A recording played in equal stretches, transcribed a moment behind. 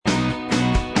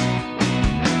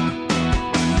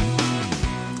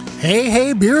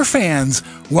Hey, beer fans!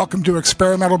 Welcome to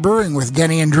Experimental Brewing with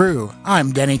Denny and Drew.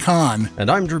 I'm Denny Kahn. And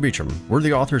I'm Drew Beecham. We're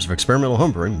the authors of Experimental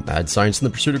Homebrewing, Mad Science in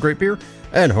the Pursuit of Great Beer,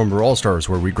 and Homebrew All-Stars,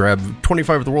 where we grab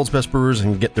 25 of the world's best brewers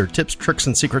and get their tips, tricks,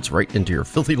 and secrets right into your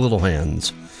filthy little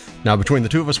hands. Now, between the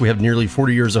two of us, we have nearly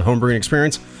 40 years of homebrewing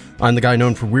experience. I'm the guy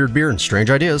known for weird beer and strange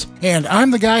ideas. And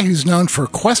I'm the guy who's known for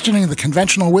questioning the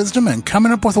conventional wisdom and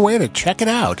coming up with a way to check it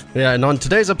out. Yeah, and on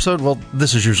today's episode, well,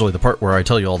 this is usually the part where I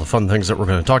tell you all the fun things that we're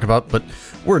going to talk about, but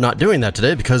we're not doing that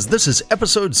today because this is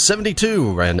episode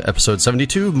 72, and episode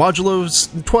 72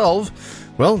 modulo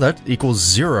 12, well, that equals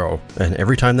 0, and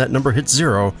every time that number hits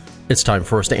 0, it's time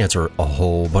for us to answer a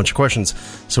whole bunch of questions.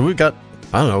 So we've got,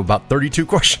 I don't know, about 32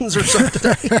 questions or so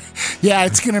today. Yeah,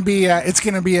 it's gonna be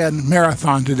a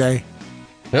marathon today.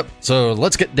 Yep, so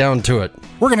let's get down to it.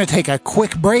 We're gonna take a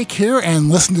quick break here and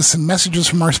listen to some messages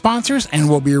from our sponsors, and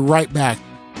we'll be right back.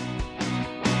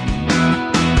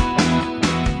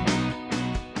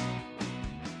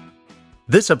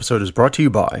 This episode is brought to you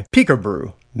by Pico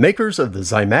Brew, makers of the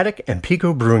Zymatic and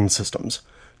Pico brewing systems.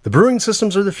 The brewing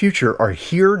systems of the future are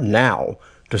here now.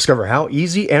 Discover how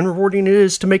easy and rewarding it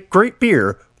is to make great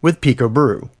beer with Pico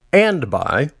Brew. And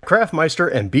by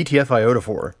Craftmeister and BTF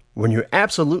Iodophor. When you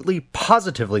absolutely,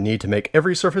 positively need to make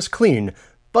every surface clean,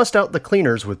 bust out the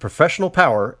cleaners with professional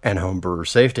power and homebrewer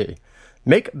safety.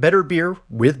 Make better beer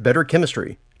with better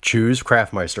chemistry. Choose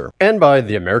Craftmeister. And by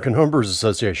the American Homebrewers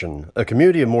Association, a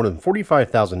community of more than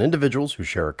 45,000 individuals who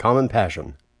share a common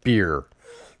passion, beer.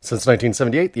 Since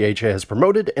 1978, the AHA has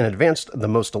promoted and advanced the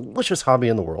most delicious hobby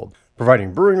in the world,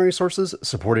 providing brewing resources,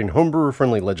 supporting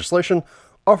homebrewer-friendly legislation,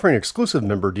 offering exclusive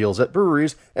member deals at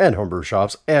breweries and homebrew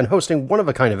shops, and hosting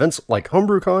one-of-a-kind events like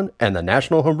HomebrewCon and the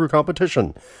National Homebrew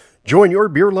Competition. Join your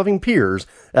beer-loving peers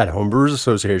at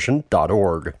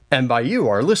homebrewersassociation.org. And by you,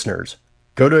 our listeners.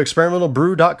 Go to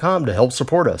experimentalbrew.com to help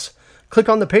support us. Click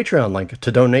on the Patreon link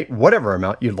to donate whatever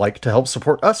amount you'd like to help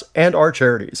support us and our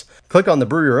charities. Click on the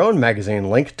Brew Your Own magazine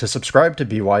link to subscribe to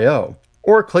BYO.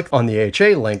 Or click on the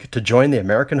AHA link to join the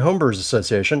American Homebrewers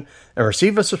Association and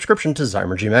receive a subscription to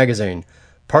Zymergy magazine.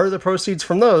 Part of the proceeds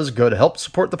from those go to help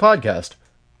support the podcast.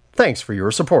 Thanks for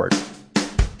your support.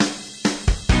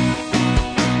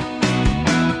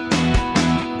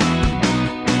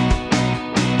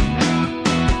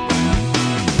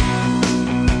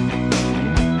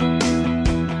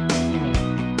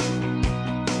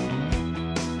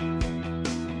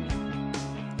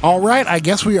 All right, I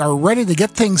guess we are ready to get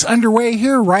things underway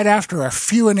here right after a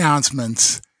few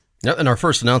announcements. Yep, and our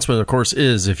first announcement, of course,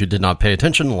 is, if you did not pay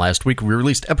attention, last week we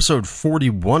released episode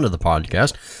 41 of the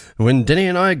podcast, when Denny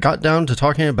and I got down to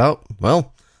talking about,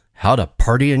 well, how to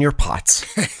party in your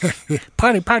pots.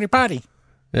 Party.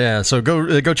 Yeah, so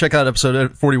go check out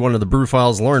episode 41 of the Brew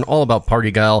Files, learn all about Party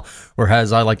Gal, or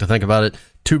as I like to think about it,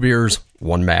 2 beers,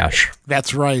 1 mash.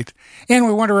 That's right. And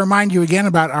we want to remind you again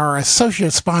about our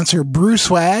associate sponsor,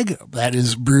 BrewSwag. That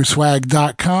is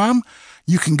brewswag.com.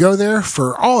 You can go there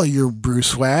for all your brew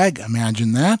swag.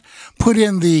 Imagine that. Put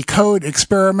in the code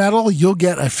experimental. You'll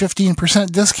get a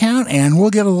 15% discount, and we'll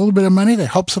get a little bit of money to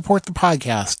help support the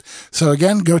podcast. So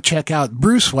again, go check out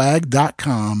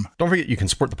brewswag.com. Don't forget you can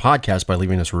support the podcast by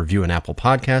leaving us a review in Apple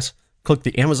Podcasts. Click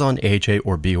the Amazon, AHA,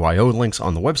 or BYO links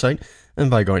on the website, and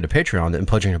by going to Patreon and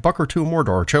pledging $1 or $2 more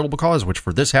to our charitable cause, which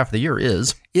for this half of the year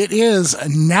is... It is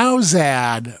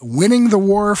Nowzad, Winning the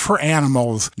War for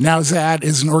Animals. Nowzad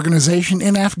is an organization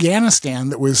in Afghanistan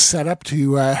that was set up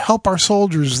to help our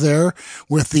soldiers there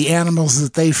with the animals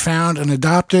that they found and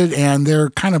adopted, and they're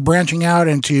kind of branching out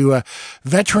into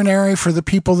veterinary for the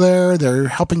people there. They're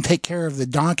helping take care of the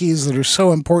donkeys that are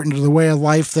so important to the way of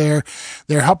life there.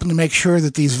 They're helping to make sure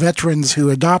that these veterans who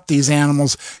adopt these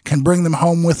animals can bring them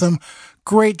home with them.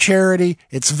 Great charity.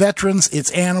 It's veterans, it's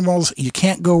animals. You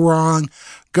can't go wrong.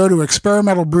 Go to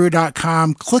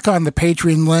experimentalbrew.com, click on the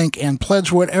Patreon link, and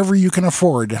pledge whatever you can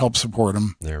afford to help support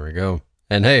them. There we go.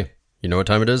 And hey, you know what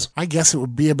time it is? I guess it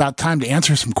would be about time to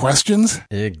answer some questions.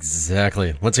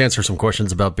 Exactly. Let's answer some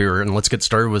questions about beer, and let's get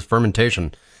started with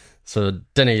fermentation. So,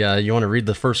 Denny, you want to read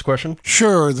the first question?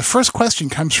 Sure. The first question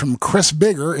comes from Chris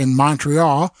Bigger in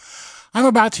Montreal. I'm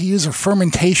about to use a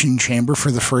fermentation chamber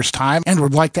for the first time and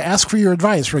would like to ask for your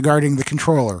advice regarding the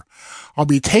controller. I'll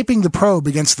be taping the probe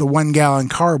against the 1-gallon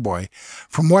carboy.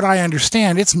 From what I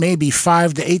understand, it's maybe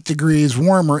 5 to 8 degrees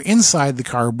warmer inside the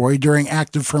carboy during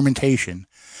active fermentation.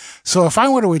 So if I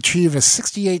want to achieve a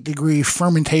 68-degree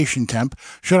fermentation temp,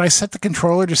 should I set the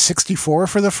controller to 64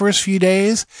 for the first few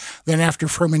days? Then after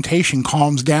fermentation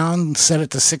calms down, set it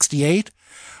to 68?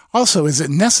 Also, is it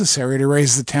necessary to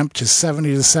raise the temp to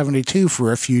 70 to 72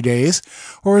 for a few days,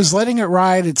 or is letting it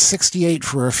ride at 68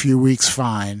 for a few weeks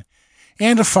fine?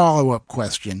 And a follow-up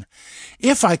question.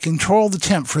 If I control the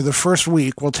temp for the first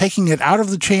week while taking it out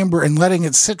of the chamber and letting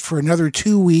it sit for another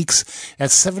 2 weeks at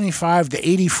 75 to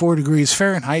 84 degrees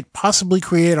Fahrenheit, possibly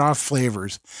create off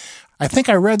flavors. I think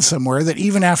I read somewhere that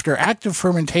even after active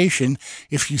fermentation,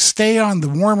 if you stay on the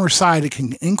warmer side, it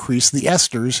can increase the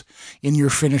esters in your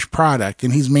finished product.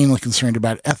 And he's mainly concerned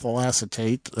about ethyl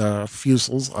acetate,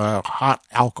 fusels, hot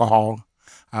alcohol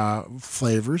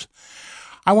flavors.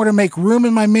 I want to make room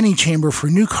in my mini chamber for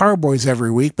new carboys every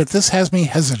week, but this has me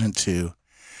hesitant to.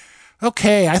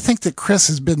 Okay, I think that Chris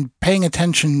has been paying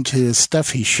attention to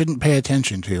stuff he shouldn't pay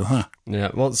attention to, huh? Yeah,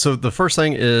 well, so the first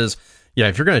thing is,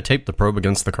 if you're going to tape the probe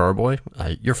against the carboy,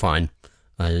 you're fine.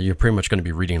 You're pretty much going to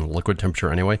be reading liquid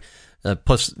temperature anyway.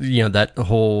 Plus, that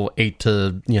whole 8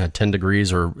 to 10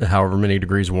 degrees or however many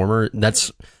degrees warmer,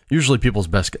 that's usually people's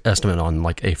best estimate on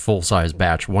like a full-size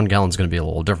batch. 1 gallon is going to be a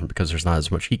little different because there's not as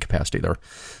much heat capacity there.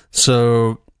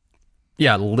 So,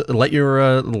 let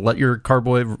your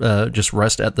carboy just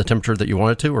rest at the temperature that you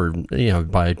want it to, or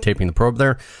by taping the probe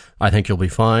there. I think you'll be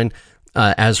fine.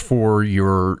 As for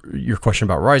your question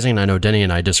about rising, I know Denny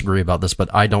and I disagree about this,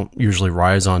 but I don't usually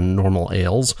rise on normal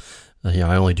ales.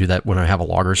 I only do that when I have a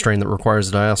lager strain that requires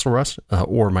a diacetyl rest,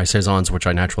 or my saisons, which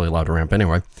I naturally allow to ramp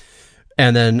anyway.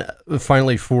 And then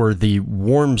finally, for the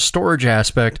warm storage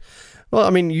aspect, well, I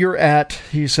mean, you're at,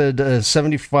 he said,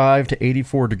 75 to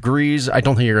 84 degrees. I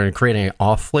don't think you're going to create any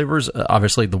off flavors.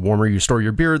 Obviously, the warmer you store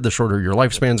your beer, the shorter your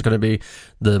lifespan is going to be,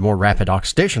 the more rapid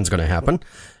oxidation is going to happen,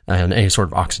 and any sort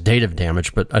of oxidative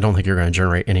damage, but I don't think you're going to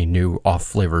generate any new off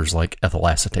flavors like ethyl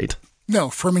acetate. No,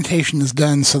 fermentation is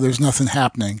done, so there's nothing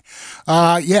happening.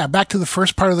 Back to the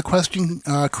first part of the question,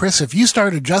 Chris. If you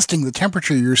start adjusting the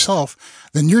temperature yourself,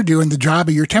 then you're doing the job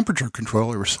of your temperature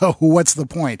controller. So what's the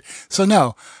point? So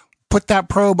no, put that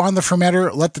probe on the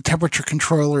fermenter, let the temperature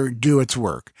controller do its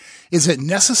work. Is it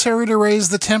necessary to raise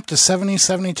the temp to 70,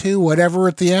 72, whatever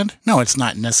at the end? No, it's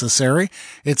not necessary.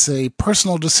 It's a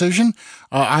personal decision.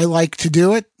 I like to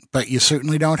do it, but you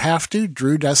certainly don't have to.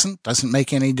 Drew doesn't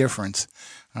make any difference.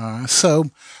 So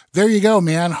there you go,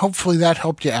 man. Hopefully that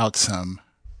helped you out some.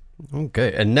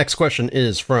 Okay, and next question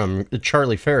is from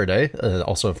Charlie Faraday,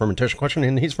 also a fermentation question,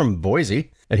 and he's from Boise,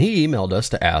 and he emailed us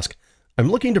to ask, I'm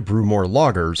looking to brew more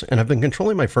lagers, and I've been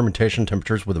controlling my fermentation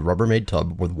temperatures with a Rubbermaid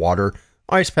tub with water,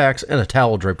 ice packs, and a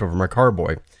towel draped over my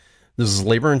carboy. This is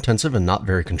labor-intensive and not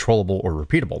very controllable or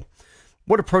repeatable.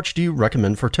 What approach do you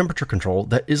recommend for temperature control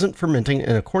that isn't fermenting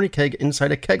in a corny keg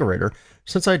inside a kegerator,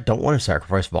 since I don't want to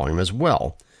sacrifice volume as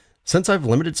well? Since I've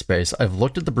limited space, I've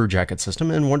looked at the Brew Jacket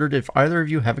system and wondered if either of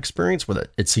you have experience with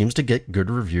it. It seems to get good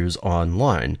reviews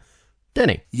online.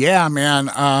 Denny. Yeah,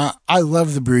 man. I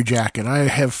love the Brew Jacket. I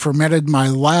have fermented my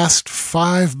last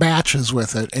 5 batches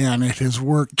with it, and it has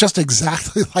worked just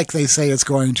exactly like they say it's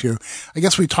going to. I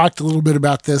guess we talked a little bit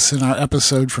about this in our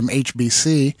episode from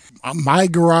HBC. My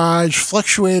garage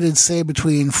fluctuated, say,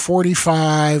 between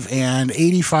 45 and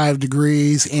 85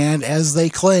 degrees, and as they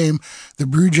claim, the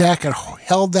Brew Jacket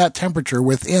held that temperature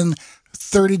within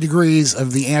 30 degrees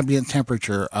of the ambient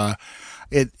temperature.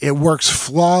 It works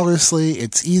flawlessly.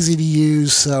 It's easy to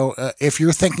use. So if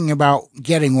you're thinking about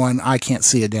getting one, I can't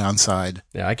see a downside.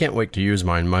 Yeah, I can't wait to use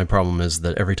mine. My problem is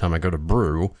that every time I go to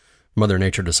brew, Mother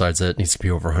Nature decides that it needs to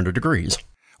be over 100 degrees.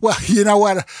 Well, you know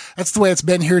what? That's the way it's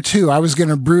been here, too. I was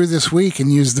going to brew this week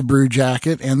and use the Brew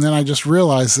Jacket, and then I just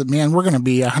realized that, man, we're going to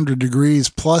be 100 degrees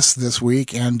plus this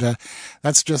week, and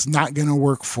that's just not going to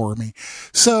work for me.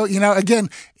 So,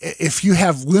 again, if you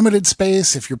have limited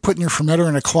space, if you're putting your fermenter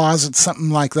in a closet,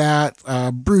 something like that,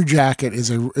 Brew Jacket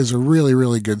is a really,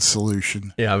 really good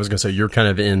solution. Yeah, I was going to say, you're kind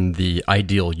of in the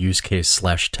ideal use case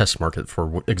 / test market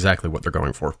for exactly what they're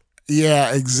going for.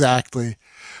 Yeah, exactly.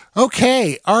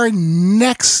 Okay, our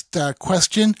next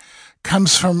question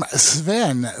comes from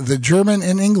Sven, the German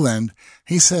in England.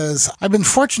 He says, I've been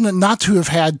fortunate not to have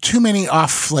had too many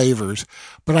off flavors,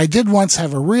 but I did once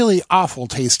have a really awful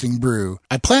tasting brew.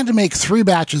 I planned to make 3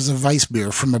 batches of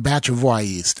Weissbier from a batch of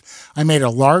Wyeast. I made a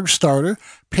large starter,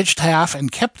 pitched half,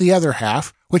 and kept the other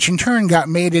half, which in turn got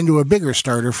made into a bigger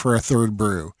starter for a 3rd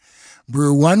brew.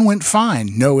 Brew 1 went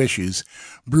fine, no issues.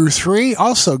 Brew 3,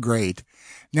 also great.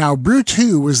 Now, Brew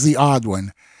 2 was the odd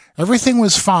one. Everything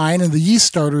was fine and the yeast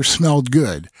starter smelled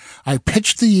good. I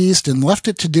pitched the yeast and left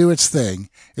it to do its thing.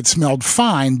 It smelled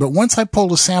fine, but once I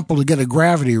pulled a sample to get a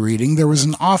gravity reading, there was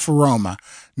an off aroma.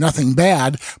 Nothing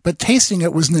bad, but tasting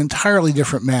it was an entirely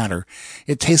different matter.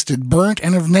 It tasted burnt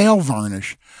and of nail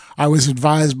varnish. I was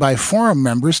advised by forum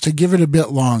members to give it a bit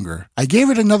longer. I gave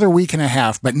it another week and a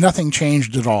half, but nothing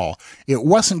changed at all. It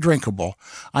wasn't drinkable.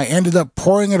 I ended up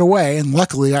pouring it away, and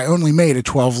luckily I only made a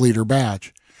 12-liter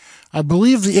batch. I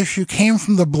believe the issue came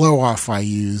from the blow-off I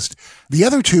used. The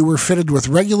other two were fitted with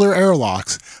regular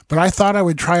airlocks, but I thought I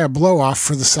would try a blow-off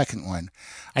for the second one.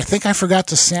 I think I forgot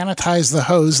to sanitize the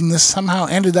hose, and this somehow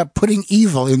ended up putting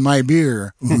evil in my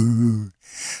beer. Ooh.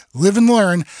 Live and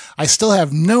learn. I still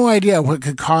have no idea what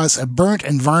could cause a burnt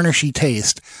and varnishy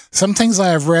taste. Some things I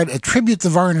have read attribute the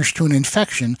varnish to an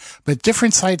infection, but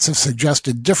different sites have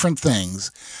suggested different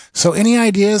things. So any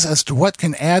ideas as to what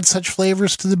can add such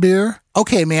flavors to the beer?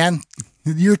 Okay, man,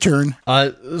 your turn.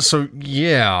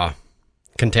 Yeah,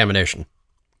 contamination.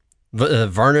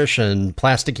 Varnish and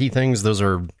plasticky things, those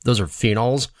are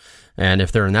phenols. And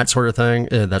if they're in that sort of thing,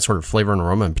 that sort of flavor and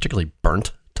aroma, and particularly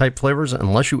burnt type flavors,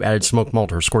 unless you added smoked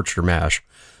malt or scorched or mash,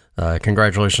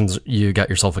 congratulations, you got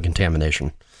yourself a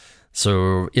contamination.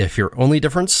 So if your only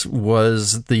difference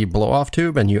was the blow-off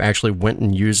tube and you actually went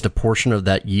and used a portion of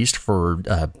that yeast for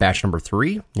batch number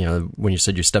 3, when you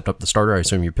said you stepped up the starter, I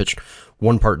assume you pitched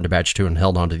one part into batch 2 and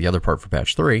held on to the other part for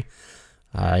batch 3.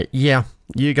 Yeah,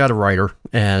 you got a writer.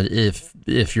 And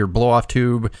if your blow-off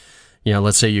tube,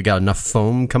 let's say you got enough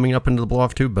foam coming up into the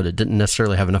blow-off tube, but it didn't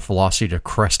necessarily have enough velocity to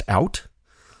crest out,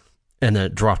 and then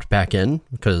it dropped back in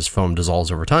because foam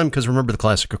dissolves over time, because remember the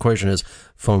classic equation is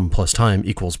foam plus time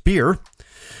equals beer,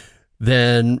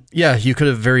 then yeah, you could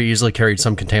have very easily carried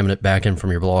some contaminant back in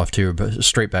from your blow-off tube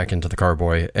straight back into the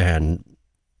carboy, and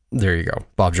there you go.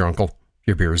 Bob's your uncle.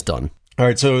 Your beer is done. All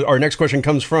right, so our next question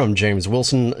comes from James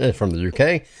Wilson from the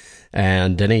UK.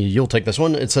 And Denny, you'll take this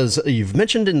one. It says, you've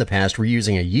mentioned in the past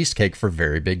reusing a yeast cake for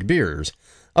very big beers.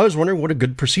 I was wondering what a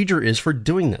good procedure is for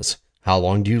doing this. How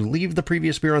long do you leave the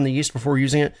previous beer on the yeast before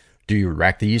using it? Do you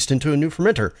rack the yeast into a new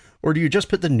fermenter? Or do you just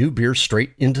put the new beer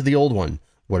straight into the old one?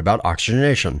 What about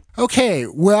oxygenation? Okay,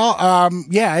 well,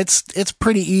 yeah, it's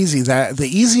pretty easy. The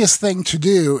easiest thing to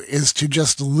do is to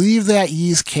just leave that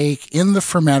yeast cake in the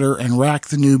fermenter and rack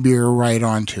the new beer right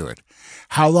onto it.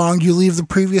 How long do you leave the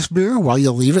previous beer? Well,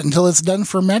 you'll leave it until it's done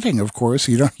fermenting, of course.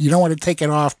 You don't want to take it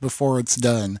off before it's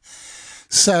done.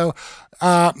 So,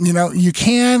 you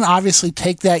can obviously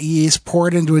take that yeast, pour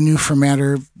it into a new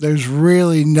fermenter. There's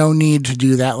really no need to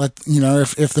do that.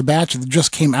 If the batch that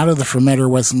just came out of the fermenter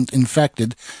wasn't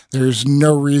infected, there's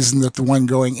no reason that the one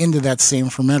going into that same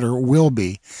fermenter will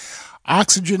be.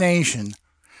 Oxygenation.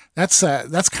 That's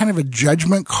kind of a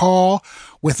judgment call.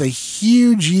 With a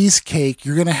huge yeast cake,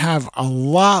 you're going to have a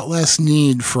lot less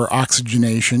need for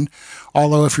oxygenation.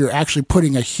 Although if you're actually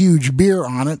putting a huge beer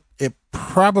on it, it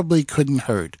probably couldn't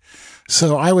hurt.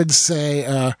 So I would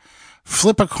say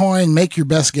flip a coin, make your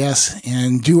best guess,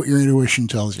 and do what your intuition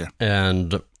tells you.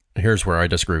 And here's where I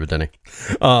disagree with Denny.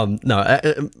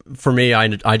 For me,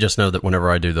 I just know that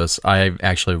whenever I do this, I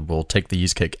actually will take the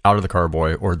yeast cake out of the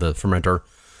carboy or the fermenter,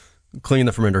 clean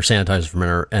the fermenter, sanitize the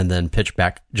fermenter, and then pitch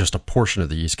back just a portion of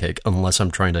the yeast cake, unless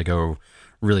I'm trying to go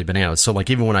really bananas. So like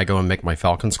even when I go and make my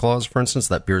Falcon's Claws, for instance,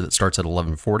 that beer that starts at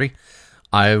 1140,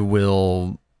 I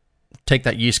will take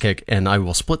that yeast cake and I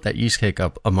will split that yeast cake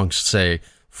up amongst, say,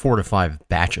 4 to 5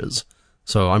 batches.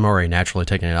 So I'm already naturally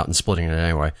taking it out and splitting it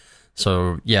anyway.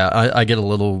 So yeah, I get a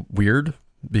little weird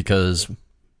because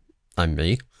I'm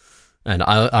me, and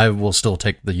I will still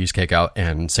take the yeast cake out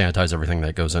and sanitize everything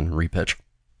that goes in and repitch.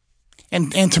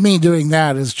 And to me, doing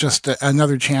that is just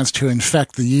another chance to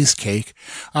infect the yeast cake.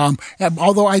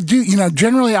 Although I do,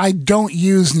 generally I don't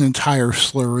use an entire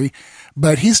slurry,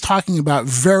 but he's talking about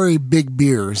very big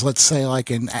beers, let's say like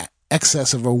an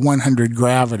excess of a 100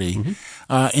 gravity.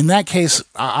 Mm-hmm. In that case,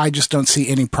 I just don't see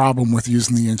any problem with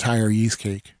using the entire yeast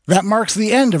cake. That marks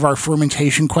the end of our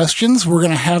fermentation questions. We're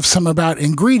going to have some about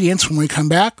ingredients when we come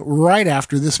back right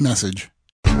after this message.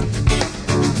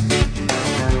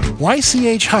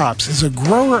 YCH Hops is a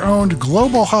grower-owned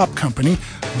global hop company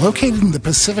located in the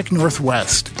Pacific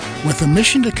Northwest, with a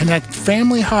mission to connect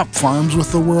family hop farms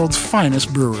with the world's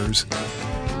finest brewers.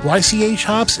 YCH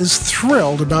Hops is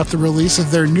thrilled about the release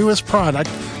of their newest product,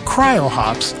 Cryo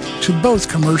Hops, to both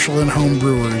commercial and home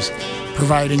brewers,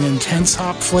 providing intense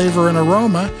hop flavor and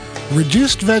aroma,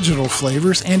 reduced vegetal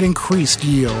flavors, and increased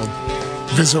yield.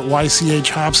 Visit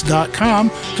ychhops.com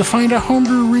to find a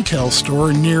homebrew retail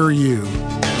store near you.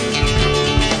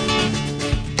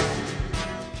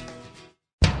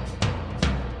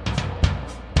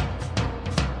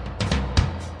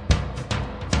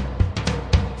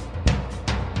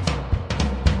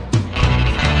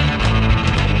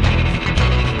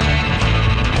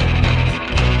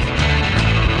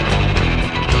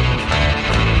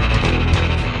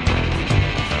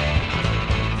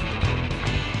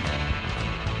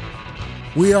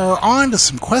 We are on to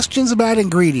some questions about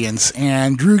ingredients,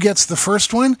 and Drew gets the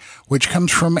first one, which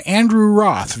comes from Andrew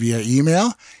Roth via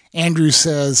email. Andrew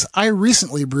says, I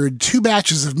recently brewed 2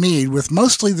 batches of mead with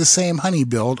mostly the same honey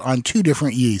build on 2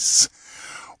 different yeasts.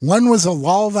 One was a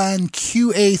Lalvan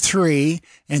QA3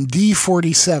 and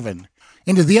D47.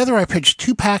 Into the other, I pitched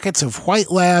 2 packets of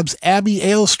White Lab's Abbey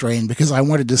Ale strain because I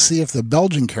wanted to see if the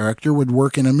Belgian character would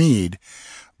work in a mead.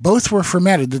 Both were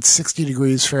fermented at 60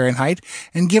 degrees Fahrenheit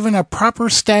and given a proper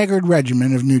staggered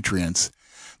regimen of nutrients.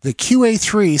 The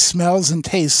QA3 smells and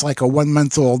tastes like a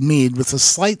 1-month-old mead with a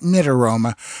slight mid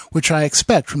aroma, which I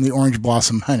expect from the orange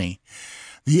blossom honey.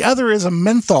 The other is a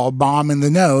menthol bomb in the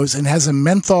nose and has a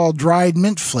menthol dried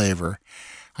mint flavor.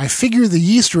 I figure the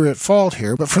yeast are at fault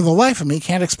here, but for the life of me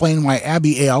can't explain why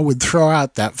Abbey Ale would throw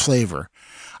out that flavor.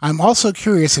 I'm also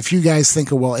curious if you guys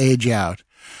think it will age out.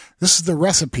 This is the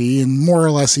recipe in more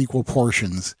or less equal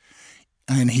portions.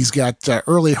 And he's got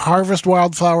early harvest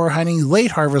wildflower honey,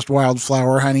 late harvest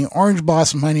wildflower honey, orange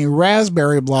blossom honey,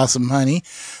 raspberry blossom honey.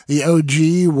 The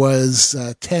OG was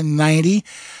 1090.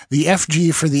 The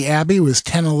FG for the Abbey was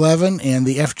 1011, and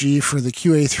the FG for the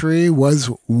QA3 was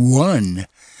 1.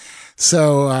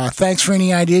 So thanks for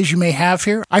any ideas you may have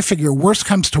here. I figure worst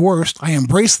comes to worst, I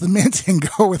embrace the mint and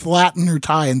go with Latin or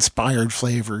Thai-inspired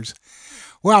flavors.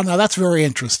 Wow, now that's very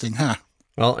interesting, huh?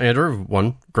 Well, Andrew,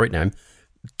 1, great name.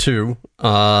 2,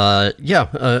 I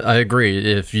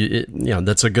agree. If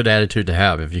that's a good attitude to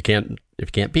have. If you can't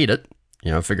beat it,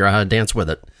 figure out how to dance with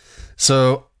it.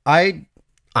 So I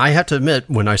have to admit,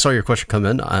 when I saw your question come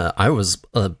in, I was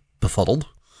befuddled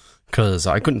because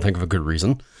I couldn't think of a good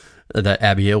reason that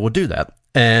Abbey Ale would do that.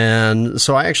 And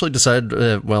so I actually decided,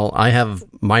 I have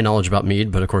my knowledge about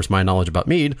mead, but of course my knowledge about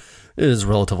mead is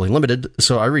relatively limited.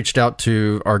 So I reached out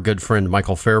to our good friend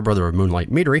Michael Fairbrother of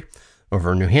Moonlight Meadery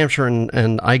over in New Hampshire,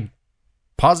 and I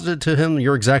posited to him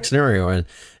your exact scenario,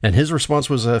 and his response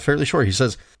was fairly short. He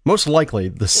says, most likely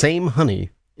the same honey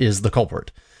is the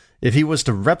culprit. If he was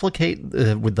to replicate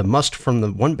with the must from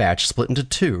the 1 batch split into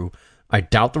 2, I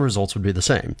doubt the results would be the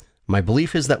same. My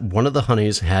belief is that one of the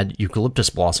honeys had eucalyptus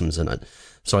blossoms in it.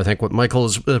 So I think what Michael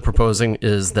is proposing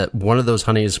is that one of those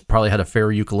honeys probably had a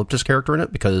fair eucalyptus character in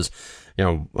it because,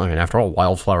 after all,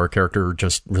 wildflower character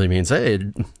just really means, hey,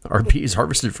 our bees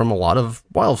harvested from a lot of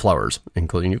wildflowers,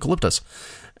 including eucalyptus.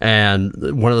 And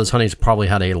one of those honeys probably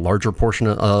had a larger portion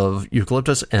of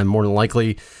eucalyptus, and more than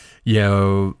likely,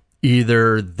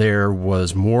 either there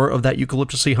was more of that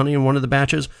eucalyptus-y honey in one of the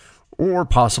batches, or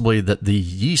possibly that the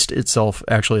yeast itself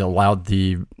actually allowed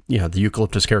the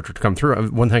eucalyptus character to come through.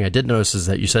 One thing I did notice is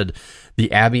that you said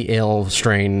the Abbey Ale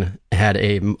strain had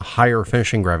a higher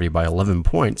finishing gravity by 11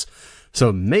 points.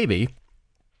 So maybe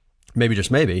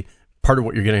just maybe, part of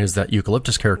what you're getting is that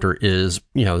eucalyptus character is,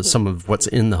 some of what's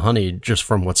in the honey just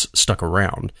from what's stuck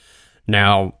around.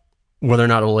 Now, whether or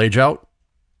not it'll age out,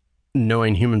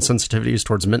 knowing human sensitivities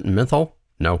towards mint and menthol,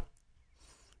 no.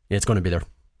 It's going to be there.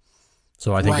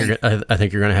 So I think I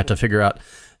think you're going to have to figure out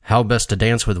how best to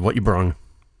dance with what you brung.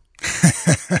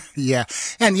 Yeah.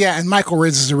 And Michael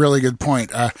raises a really good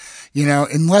point.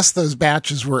 Unless those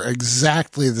batches were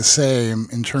exactly the same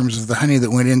in terms of the honey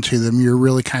that went into them, you're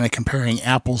really kind of comparing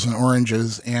apples and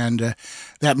oranges. And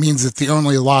that means that the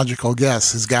only logical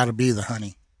guess has got to be the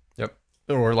honey. Yep.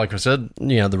 Or like I said,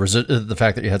 the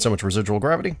fact that you had so much residual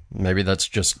gravity, maybe that's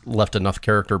just left enough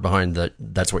character behind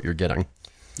that's what you're getting.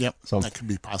 Yep, so that could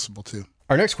be possible too.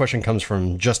 Our next question comes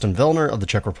from Justin Vellner of the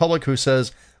Czech Republic, who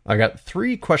says, I got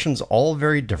 3 questions, all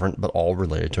very different, but all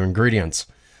related to ingredients.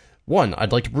 1,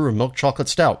 I'd like to brew a milk chocolate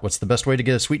stout. What's the best way to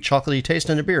get a sweet chocolatey taste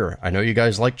in a beer? I know you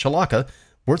guys like Chelaka.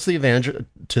 What's the advantage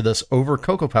to this over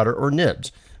cocoa powder or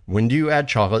nibs? When do you add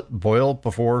chocolate, boil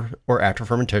before or after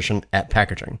fermentation at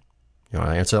packaging? You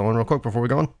want to answer that one real quick before we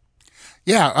go on?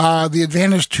 Yeah, the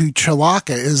advantage to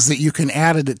Chelaka is that you can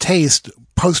add it at taste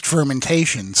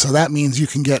post-fermentation. So that means you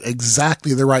can get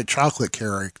exactly the right chocolate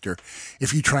character.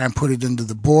 If you try and put it into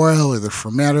the boil or the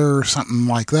fermenter or something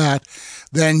like that,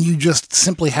 then you just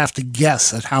simply have to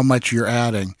guess at how much you're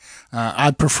adding.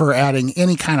 I'd prefer adding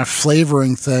any kind of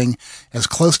flavoring thing as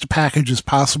close to package as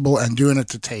possible and doing it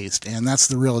to taste. And that's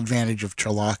the real advantage of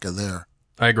Chelaka there.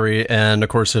 I agree. And of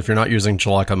course, if you're not using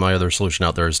Chelaka, my other solution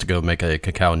out there is to go make a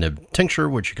cacao nib tincture,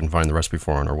 which you can find the recipe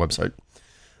for on our website.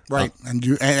 Right. And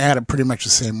add it pretty much the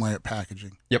same way at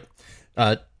packaging. Yep.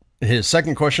 His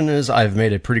second question is, I've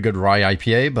made a pretty good rye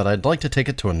IPA, but I'd like to take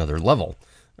it to another level.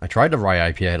 I tried a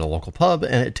rye IPA at a local pub,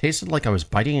 and it tasted like I was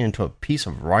biting into a piece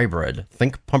of rye bread.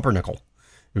 Think pumpernickel.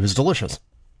 It was delicious.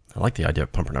 I like the idea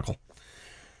of pumpernickel.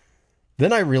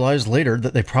 Then I realized later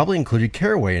that they probably included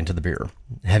caraway into the beer.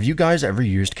 Have you guys ever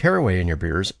used caraway in your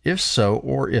beers? If so,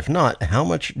 or if not, how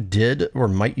much did or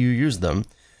might you use them?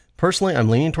 Personally, I'm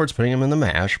leaning towards putting them in the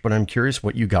mash, but I'm curious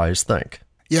what you guys think.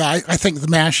 Yeah, I think the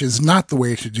mash is not the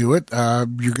way to do it.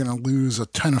 You're going to lose a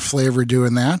ton of flavor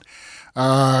doing that.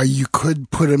 You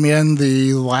could put them in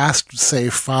the last, say,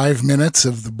 5 minutes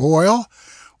of the boil,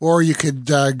 or you could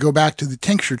go back to the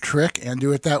tincture trick and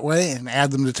do it that way and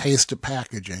add them to taste of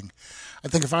packaging. I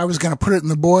think if I was going to put it in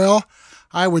the boil,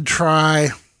 I would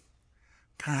try,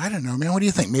 I don't know, man, what do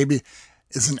you think? Maybe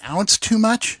is an ounce too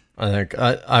much? I think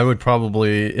I would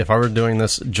probably, if I were doing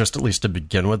this, just at least to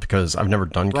begin with, because I've never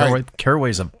done caraway. Right.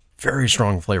 Caraway is a very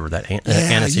strong flavor, that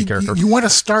aniseed character. You want to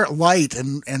start light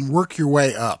and work your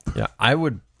way up. Yeah, I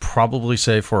would probably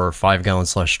say for a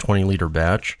 5-gallon/20-liter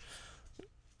batch,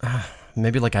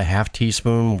 maybe like a half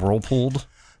teaspoon whirlpooled.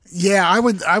 Yeah, I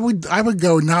would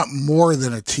go not more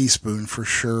than a teaspoon for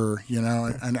sure. You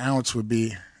know, an ounce would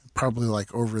be probably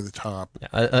like over the top. Yeah,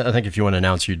 I think if you want an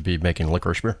ounce, you'd be making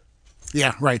licorice beer.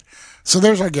 Yeah, right. So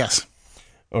there's our guess.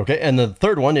 Okay, and the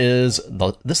third one is,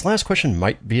 this last question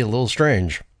might be a little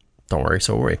strange. Don't worry,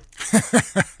 so worry.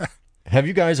 Have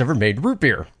you guys ever made root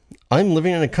beer? I'm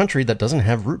living in a country that doesn't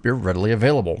have root beer readily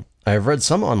available. I have read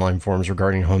some online forums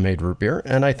regarding homemade root beer,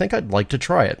 and I think I'd like to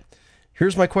try it.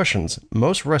 Here's my questions.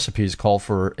 Most recipes call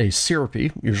for a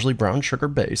syrupy, usually brown sugar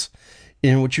base,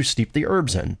 in which you steep the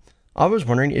herbs in. I was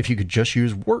wondering if you could just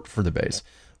use wort for the base,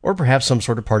 or perhaps some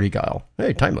sort of party guile.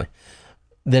 Hey, timely.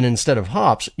 Then instead of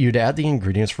hops, you'd add the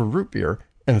ingredients for root beer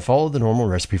and follow the normal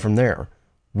recipe from there.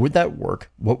 Would that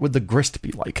work? What would the grist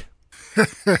be like?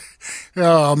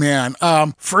 Oh, man.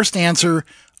 First answer,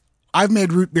 I've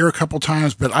made root beer a couple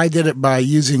times, but I did it by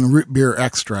using root beer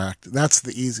extract. That's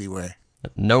the easy way.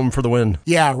 Gnome for the win.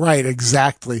 Yeah, right,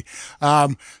 exactly.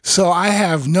 So I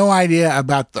have no idea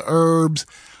about the herbs.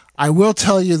 I will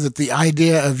tell you that the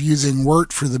idea of using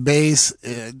wort for the base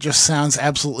just sounds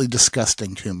absolutely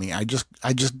disgusting to me. I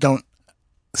just don't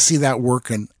see that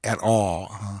working at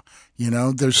all.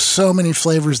 There's so many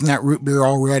flavors in that root beer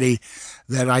already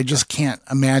that I just can't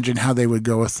imagine how they would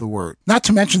go with the wort. Not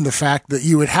to mention the fact that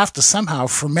you would have to somehow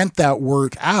ferment that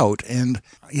wort out, and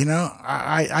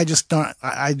I just don't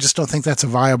think that's a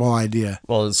viable idea.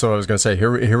 Well, so I was going to say,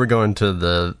 here we go into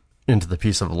the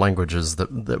piece of languages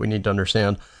that we need to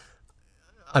understand.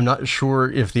 I'm not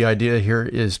sure if the idea here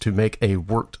is to make a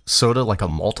wort soda like a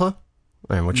Malta,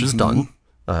 which is done.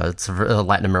 It's a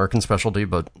Latin American specialty,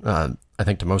 but I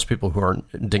think to most people who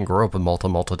didn't grow up with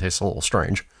Malta tastes a little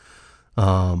strange.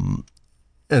 And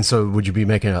so would you be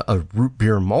making a root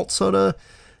beer malt soda?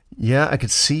 Yeah, I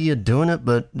could see you doing it,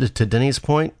 but to Denny's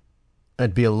point,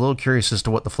 I'd be a little curious as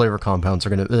to what the flavor compounds are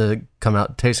going to come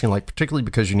out tasting like, particularly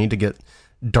because you need to get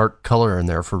dark color in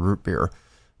there for root beer.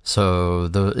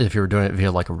 So if you were doing it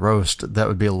via like a roast, that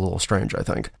would be a little strange, I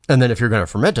think. And then if you're going to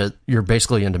ferment it, you're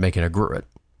basically into making a gruit.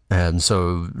 And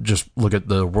so just look at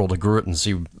the world of gruit and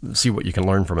see what you can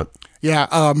learn from it.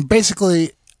 Yeah,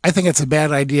 basically, I think it's a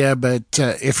bad idea, but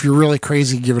if you're really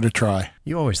crazy, give it a try.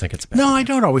 You always think it's a bad idea. No, I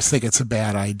don't always think it's a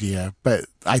bad idea, but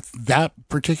that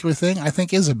particular thing I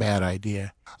think is a bad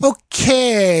idea.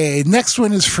 Okay, next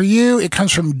one is for you. It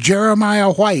comes from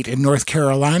Jeremiah White in North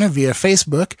Carolina via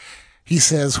Facebook. He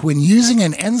says, when using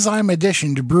an enzyme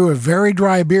addition to brew a very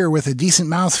dry beer with a decent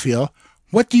mouthfeel,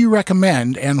 what do you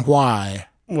recommend and why?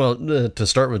 Well, to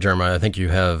start with, Jeremiah, I think you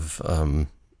have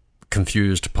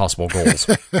confused possible goals.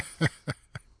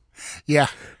 Yeah.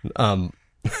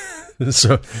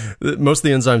 So most of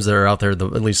the enzymes that are out there, at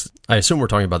least I assume we're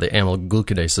talking about the amyl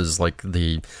glucodases, like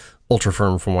the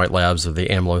Ultrafirm from White Labs or the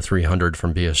Amylo 300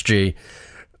 from BSG.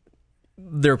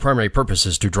 Their primary purpose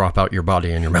is to drop out your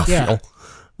body and your mouthfeel.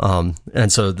 Yeah.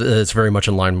 And so it's very much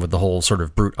in line with the whole sort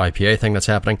of brute IPA thing that's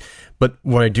happening. But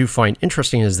what I do find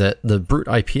interesting is that the brute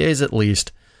IPAs, at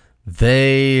least,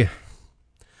 they're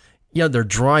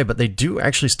dry, but they do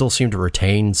actually still seem to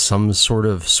retain some sort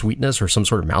of sweetness or some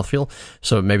sort of mouthfeel.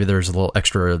 So maybe there's a little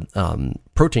extra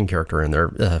protein character in there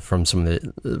from some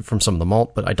of the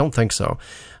malt, but I don't think so.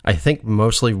 I think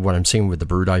mostly what I'm seeing with the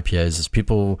brute IPAs is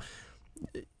people,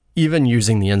 even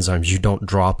using the enzymes, you don't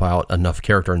drop out enough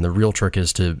character. And the real trick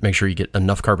is to make sure you get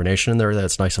enough carbonation in there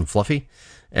that's nice and fluffy,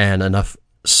 and enough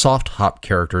soft hop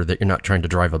character that you're not trying to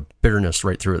drive a bitterness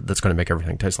right through it that's going to make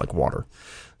everything taste like water.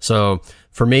 So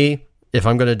for me, if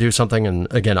I'm going to do something, and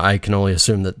again, I can only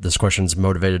assume that this question is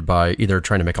motivated by either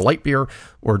trying to make a light beer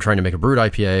or trying to make a brewed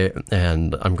IPA,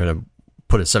 and I'm going to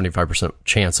put a 75%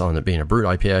 chance on it being a brewed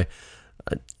IPA,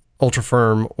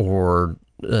 Ultrafirm or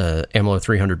Amylo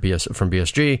 300 from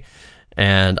BSG,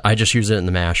 and I just use it in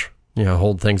the mash.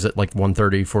 Hold things at like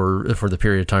 130 for the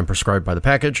period of time prescribed by the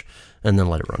package, and then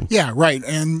let it run. Yeah, right.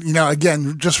 And,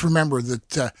 again, just remember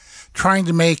that trying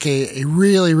to make a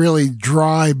really, really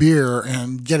dry beer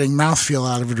and getting mouthfeel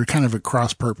out of it are kind of at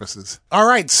cross purposes. All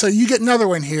right, so you get another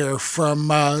one here from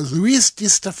Luis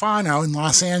DiStefano in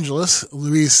Los Angeles.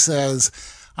 Luis says,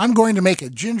 I'm going to make a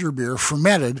ginger beer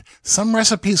fermented. Some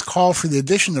recipes call for the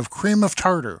addition of cream of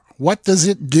tartar. What does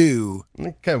it do?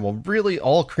 Okay, well, really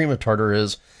all cream of tartar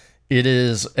is, it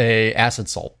is a acid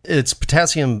salt. It's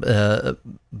potassium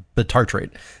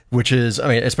bitartrate, which is,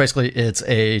 it's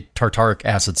a tartaric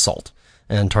acid salt.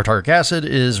 And tartaric acid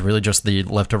is really just the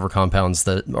leftover compounds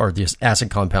that are the acid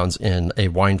compounds in a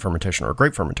wine fermentation or a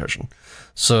grape fermentation.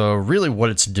 So really what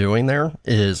it's doing there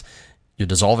is you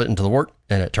dissolve it into the wort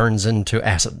and it turns into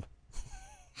acid.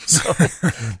 So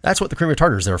that's what the cream of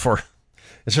tartar is there for.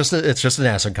 It's just an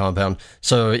acid compound.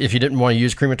 So if you didn't want to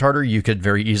use cream of tartar, you could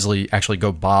very easily actually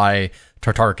go buy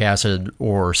tartaric acid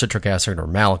or citric acid or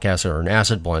malic acid or an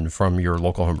acid blend from your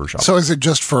local homebrew shop. So is it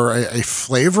just for a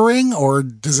flavoring, or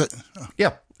does it?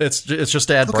 Yeah, it's just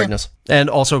to add brightness and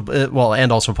also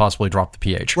possibly drop the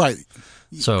pH. Right.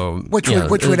 So which would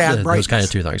add brightness. Those kind of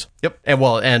two things. Yep.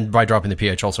 And by dropping the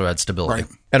pH also adds stability.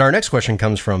 Right. And our next question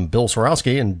comes from Bill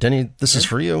Sorowski, and Denny, this is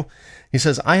for you. He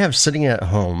says, I have sitting at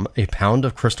home a pound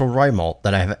of crystal rye malt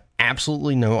that I have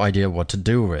absolutely no idea what to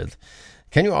do with.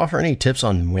 Can you offer any tips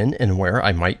on when and where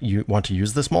I might want to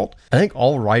use this malt? I think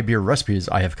all rye beer recipes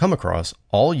I have come across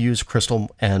all use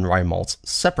crystal and rye malts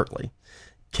separately.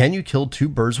 Can you kill two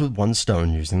birds with one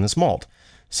stone using this malt?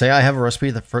 Say I have a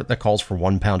recipe that calls for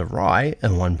 1 pound of rye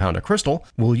and 1 pound of crystal.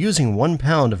 Will using 1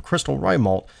 pound of crystal rye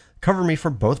malt cover me for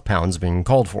both pounds being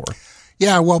called for?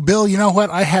 Yeah, well, Bill, you know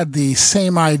what? I had the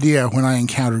same idea when I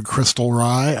encountered crystal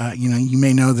rye. You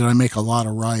may know that I make a lot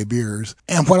of rye beers.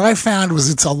 And what I found was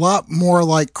it's a lot more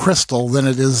like crystal than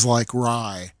it is like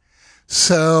rye.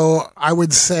 So I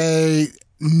would say,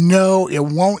 no, it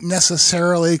won't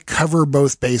necessarily cover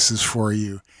both bases for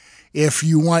you. If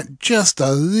you want just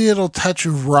a little touch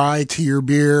of rye to your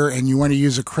beer and you want to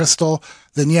use a crystal,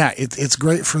 then yeah, it's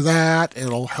great for that.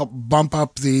 It'll help bump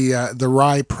up the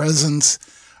rye presence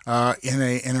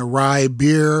in a rye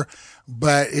beer,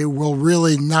 but it will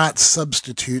really not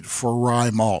substitute for rye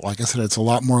malt. Like I said, it's a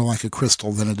lot more like a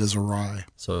crystal than it is a rye.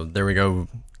 So there we go.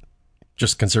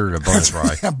 Just consider it a bonus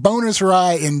rye. A bonus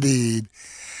rye indeed.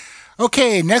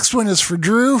 Okay, next one is for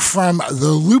Drew from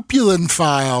the Lupulin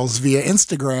Files via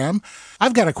Instagram.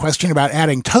 I've got a question about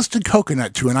adding toasted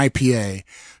coconut to an IPA.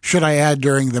 Should I add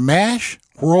during the mash,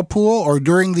 whirlpool, or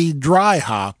during the dry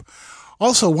hop?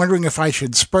 Also wondering if I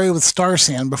should spray with Star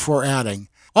San before adding.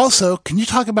 Also, can you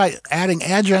talk about adding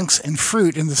adjuncts and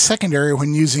fruit in the secondary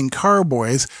when using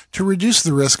carboys to reduce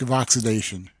the risk of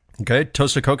oxidation? Okay,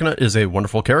 toasted coconut is a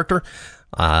wonderful character.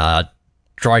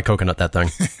 Dry coconut that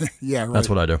thing. Yeah, right. That's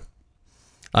what I do.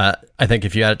 I think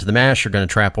if you add it to the mash, you're going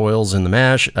to trap oils in the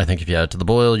mash. I think if you add it to the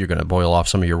boil, you're going to boil off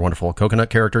some of your wonderful coconut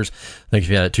characters. I think if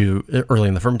you add it too early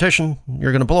in the fermentation,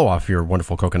 you're going to blow off your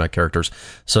wonderful coconut characters.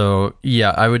 So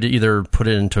yeah, I would either put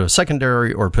it into a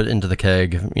secondary or put it into the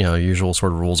keg. Usual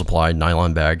sort of rules apply,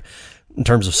 nylon bag. In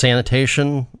terms of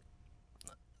sanitation,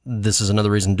 this is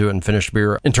another reason to do it in finished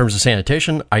beer. In terms of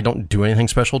sanitation, I don't do anything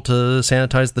special to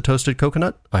sanitize the toasted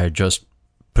coconut. I just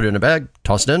put it in a bag,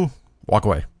 toss it in, walk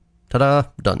away. Ta-da,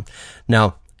 done.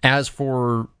 Now, as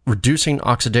for reducing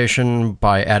oxidation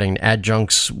by adding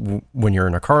adjuncts when you're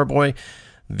in a carboy,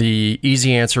 the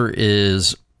easy answer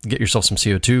is get yourself some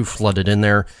CO2, flood it in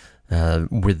there,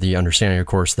 with the understanding, of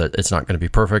course, that it's not going to be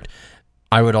perfect.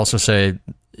 I would also say,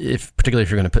 particularly if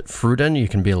you're going to put fruit in, you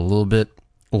can be a little bit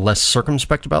less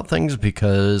circumspect about things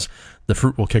because the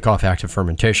fruit will kick off active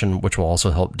fermentation, which will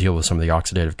also help deal with some of the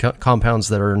oxidative compounds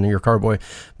that are in your carboy.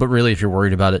 But really, if you're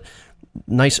worried about it,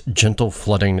 nice gentle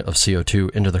flooding of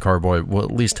CO2 into the carboy will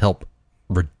at least help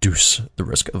reduce the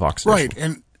risk of oxidation. Right,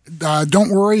 and don't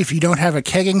worry if you don't have a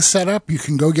kegging setup. You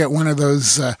can go get one of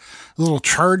those little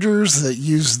chargers that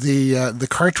use the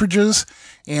cartridges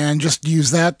and just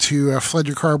use that to flood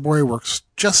your carboy. Works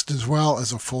just as well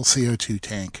as a full CO2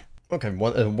 tank. Okay,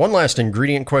 one last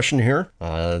ingredient question here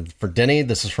for Denny.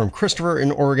 This is from Christopher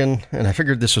in Oregon, and I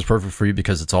figured this was perfect for you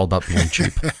because it's all about being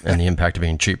cheap and the impact of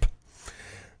being cheap.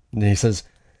 And he says,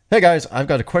 hey guys, I've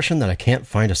got a question that I can't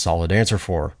find a solid answer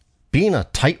for. Being a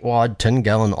tightwad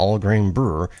 10-gallon all-grain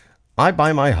brewer, I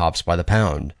buy my hops by the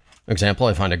pound. Example,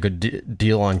 I find a good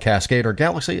deal on Cascade or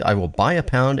Galaxy, I will buy a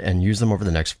pound and use them over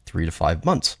the next 3 to 5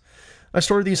 months. I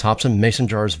store these hops in mason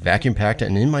jars, vacuum packed,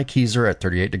 and in my keezer at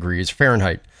 38 degrees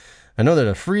Fahrenheit. I know that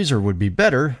a freezer would be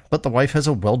better, but the wife has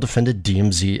a well-defended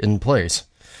DMZ in place.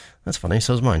 That's funny,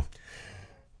 so's mine.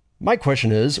 My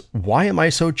question is, why am I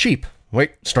so cheap?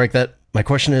 Wait, strike that. My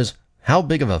question is, how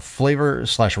big of a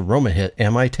flavor/aroma hit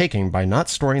am I taking by not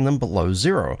storing them below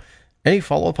 0? Any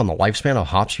follow-up on the lifespan of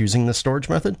hops using this storage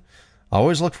method? I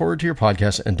always look forward to your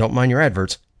podcast and don't mind your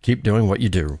adverts. Keep doing what you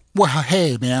do. Well,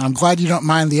 hey, man, I'm glad you don't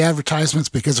mind the advertisements,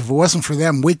 because if it wasn't for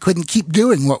them, we couldn't keep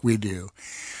doing what we do.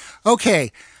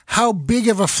 Okay, how big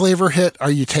of a flavor hit are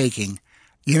you taking?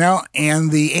 And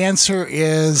the answer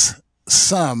is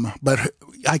some, but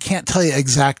I can't tell you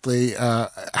exactly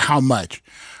how much.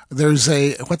 There's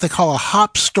what they call a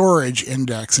hop storage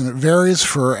index, and it varies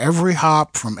for every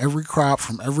hop, from every crop,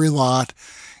 from every lot.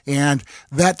 And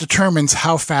that determines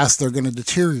how fast they're going to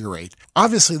deteriorate.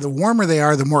 Obviously, the warmer they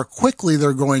are, the more quickly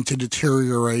they're going to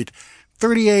deteriorate.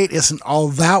 38 isn't all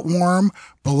that warm.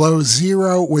 Below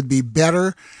 0 would be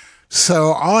better.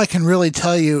 So all I can really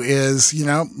tell you is,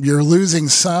 you're losing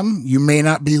some. You may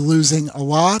not be losing a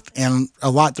lot, and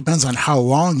a lot depends on how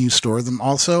long you store them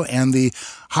also, and the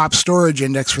hop storage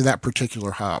index for that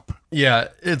particular hop. Yeah,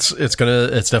 it's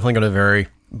definitely gonna vary.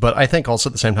 But I think also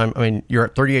at the same time, you're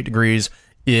at 38 degrees.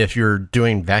 If you're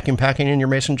doing vacuum packing in your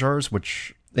mason jars,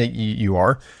 which you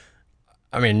are,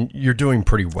 you're doing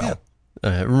pretty well.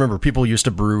 Yeah. Remember, people used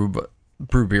to brew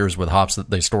beers with hops that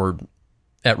they stored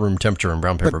at room temperature in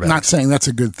brown paper bags. Not saying that's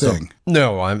a good thing. So,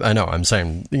 no, I know. I'm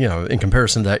saying, in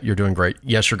comparison to that, you're doing great.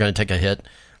 Yes, you're going to take a hit.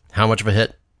 How much of a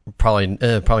hit? Probably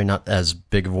not as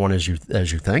big of one as you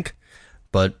think.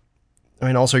 But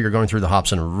also you're going through the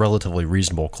hops in a relatively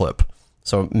reasonable clip.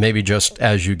 So maybe just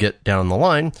as you get down the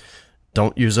line,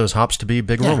 don't use those hops to be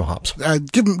big aroma hops.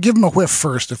 Give them a whiff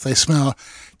first. If they smell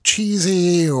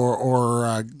cheesy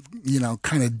or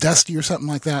kind of dusty or something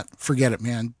like that, forget it,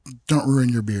 man. Don't ruin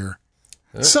your beer.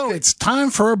 Okay. So it's time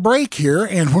for a break here,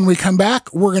 and when we come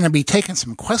back, we're going to be taking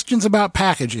some questions about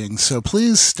packaging, so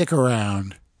please stick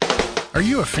around. Are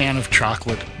you a fan of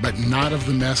chocolate, but not of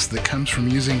the mess that comes from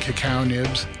using cacao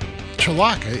nibs?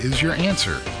 Chelaka is your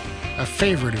answer. A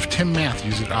favorite of Tim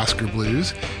Matthews at Oscar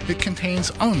Blues, it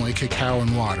contains only cacao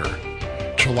and water.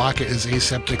 Chelaka is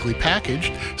aseptically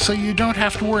packaged, so you don't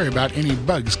have to worry about any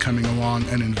bugs coming along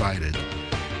uninvited.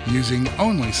 Using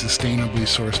only sustainably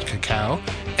sourced cacao,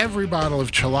 every bottle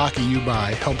of Chelaka you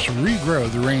buy helps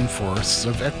regrow the rainforests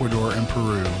of Ecuador and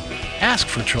Peru. Ask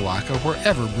for Chelaka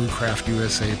wherever Brewcraft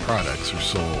USA products are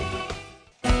sold.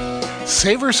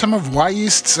 Savor some of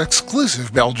Wyeast's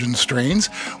exclusive Belgian strains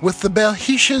with the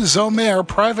Belgische Zomer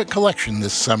private collection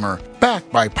this summer.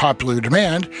 Backed by popular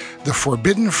demand, the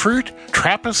Forbidden Fruit,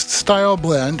 Trappist-style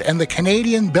blend, and the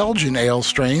Canadian-Belgian ale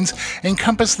strains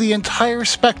encompass the entire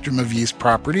spectrum of yeast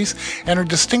properties and are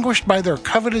distinguished by their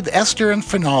coveted ester and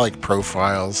phenolic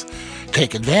profiles.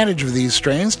 Take advantage of these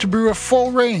strains to brew a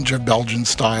full range of Belgian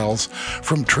styles,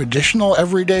 from traditional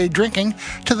everyday drinking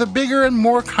to the bigger and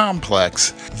more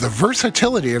complex. The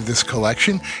versatility of this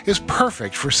collection is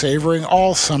perfect for savoring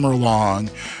all summer long.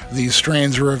 These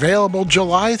strains are available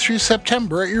July through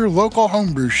September at your local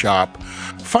homebrew shop.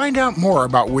 Find out more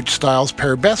about which styles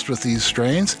pair best with these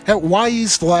strains at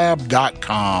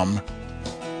wyeastlab.com.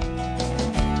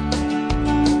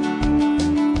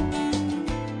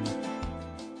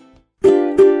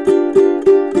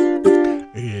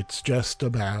 It's just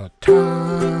about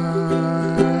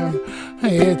time.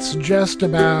 It's just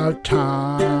about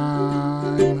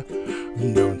time.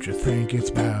 Don't you think it's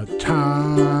about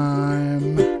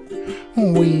time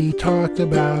we talked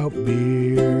about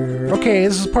beer? Okay,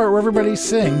 this is the part where everybody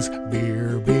sings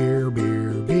beer, beer,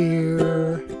 beer,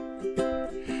 beer.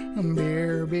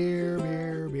 Beer, beer,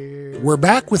 beer, beer. We're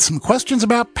back with some questions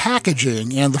about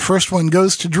packaging, and the first one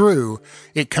goes to Drew.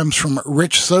 It comes from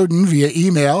Rich Soden via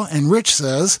email, and Rich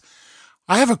says,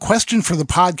 I have a question for the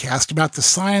podcast about the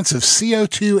science of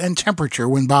CO2 and temperature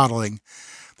when bottling.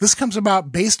 This comes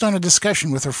about based on a discussion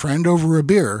with a friend over a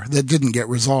beer that didn't get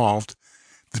resolved.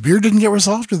 The beer didn't get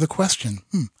resolved, or the question?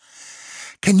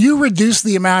 Can you reduce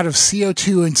the amount of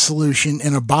CO2 in solution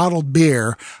in a bottled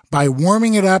beer by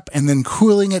warming it up and then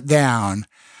cooling it down?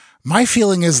 My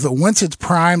feeling is that once it's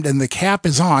primed and the cap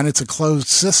is on, it's a closed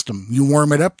system. You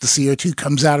warm it up, the CO2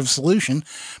 comes out of solution,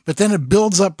 but then it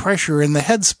builds up pressure in the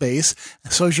headspace,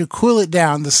 so as you cool it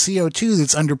down, the CO2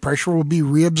 that's under pressure will be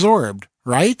reabsorbed,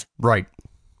 right? Right.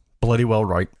 Bloody well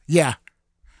right. Yeah,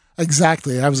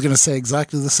 exactly. I was going to say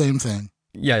exactly the same thing.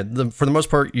 Yeah, for the most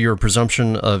part, your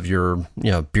presumption of your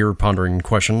beer pondering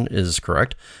question is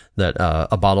correct, that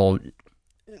a bottle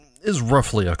is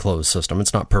roughly a closed system.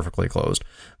 It's not perfectly closed,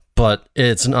 but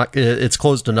it's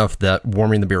closed enough that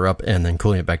warming the beer up and then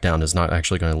cooling it back down is not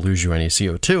actually going to lose you any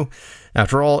CO2.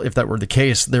 After all, if that were the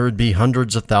case, there would be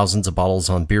hundreds of thousands of bottles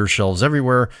on beer shelves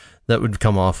everywhere that would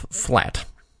come off flat.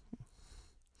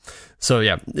 So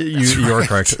yeah, you are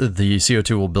correct. The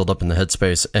CO2 will build up in the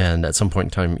headspace and at some point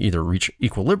in time either reach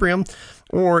equilibrium,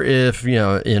 or if,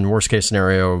 in worst case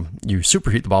scenario, you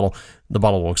superheat the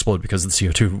bottle will explode because the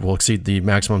CO2 will exceed the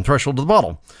maximum threshold of the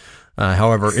bottle.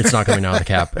 However, it's not coming out of the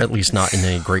cap, at least not in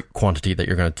a great quantity that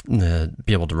you're going to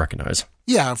be able to recognize.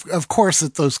 Yeah, of course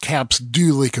that those caps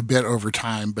do leak a bit over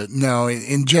time, but no,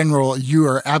 in general, you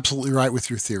are absolutely right with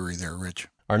your theory there, Rich.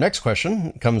 Our next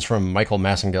question comes from Michael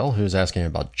Massengel, who's asking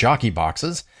about jockey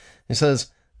boxes. He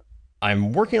says,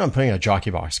 I'm working on putting a jockey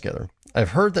box together.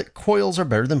 I've heard that coils are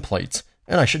better than plates,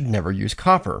 and I should never use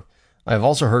copper. I've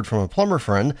also heard from a plumber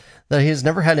friend that he has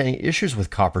never had any issues with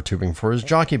copper tubing for his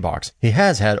jockey box. He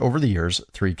has had, over the years,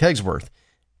 3 kegs worth.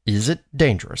 Is it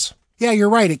dangerous? Yeah, you're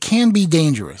right. It can be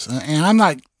dangerous. And I'm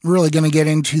not really going to get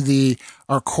into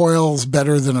are coils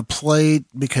better than a plate,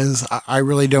 because I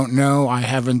really don't know. I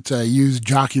haven't used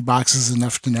jockey boxes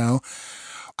enough to know.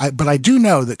 But I do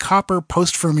know that copper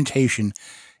post-fermentation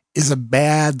is a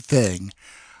bad thing.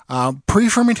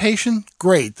 Pre-fermentation,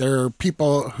 great. There are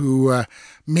people who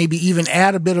maybe even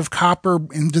add a bit of copper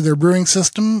into their brewing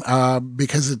system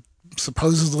because it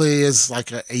supposedly is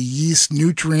like a yeast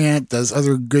nutrient, does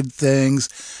other good things.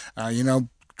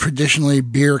 Traditionally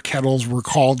beer kettles were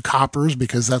called coppers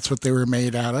because that's what they were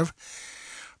made out of.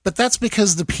 But that's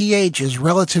because the pH is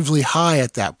relatively high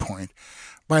at that point.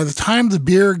 By the time the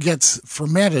beer gets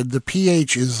fermented, the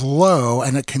pH is low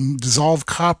and it can dissolve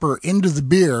copper into the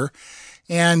beer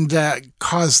and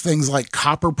cause things like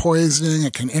copper poisoning.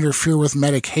 It can interfere with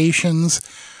medications.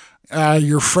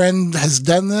 Your friend has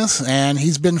done this and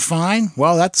he's been fine.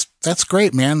 Well, that's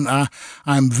great, man.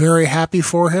 I'm very happy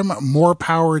for him. More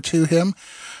power to him.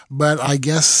 But I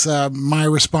guess my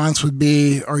response would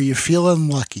be, are you feeling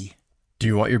lucky? Do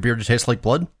you want your beer to taste like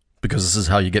blood? Because this is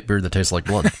how you get beer that tastes like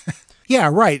blood. Yeah,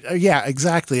 right. Yeah,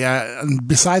 exactly. And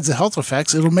besides the health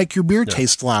effects, it'll make your beer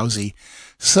taste lousy.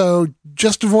 So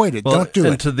just avoid it. Don't do it.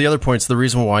 And to the other points, the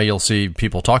reason why you'll see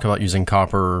people talk about using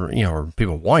copper, or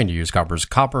people wanting to use copper, is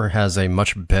copper has a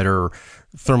much better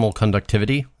thermal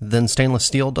conductivity than stainless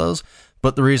steel does.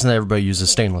 But the reason that everybody uses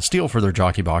stainless steel for their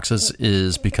jockey boxes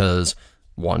is because,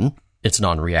 one, it's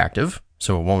non-reactive,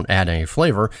 so it won't add any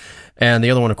flavor. And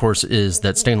the other one, of course, is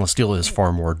that stainless steel is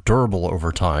far more durable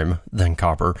over time than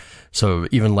copper. So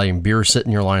even letting beer sit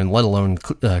in your line, let alone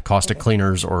caustic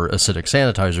cleaners or acidic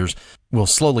sanitizers, will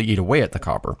slowly eat away at the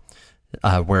copper.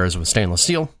 Whereas with stainless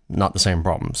steel, not the same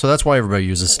problem. So that's why everybody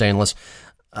uses stainless.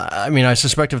 I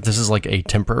suspect if this is like a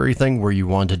temporary thing where you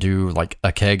want to do like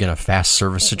a keg in a fast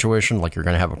service situation, like you're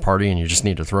going to have a party and you just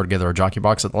need to throw together a jockey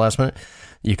box at the last minute,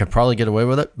 you could probably get away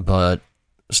with it. But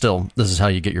still, this is how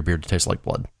you get your beer to taste like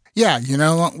blood. Yeah,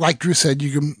 like Drew said,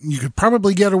 you could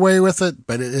probably get away with it,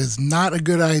 but it is not a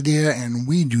good idea, and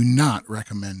we do not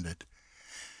recommend it.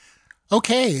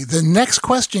 Okay, the next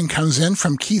question comes in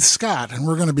from Keith Scott, and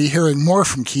we're going to be hearing more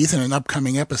from Keith in an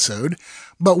upcoming episode.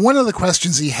 But one of the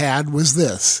questions he had was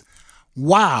this.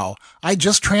 Wow, I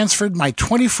just transferred my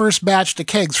 21st batch to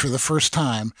kegs for the first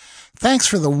time. Thanks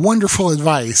for the wonderful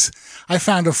advice. I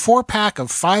found a 4-pack of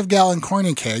 5-gallon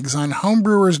corny kegs on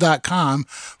homebrewers.com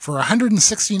for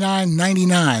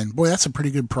 $169.99. Boy, that's a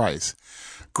pretty good price.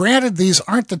 Granted, these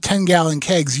aren't the 10-gallon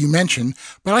kegs you mentioned,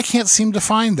 but I can't seem to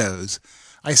find those.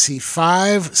 I see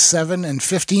 5, 7, and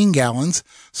 15 gallons,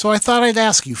 so I thought I'd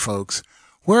ask you folks,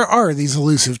 where are these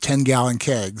elusive 10-gallon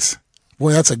kegs?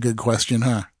 Boy, that's a good question,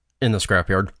 huh? In the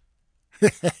scrapyard.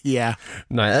 Yeah.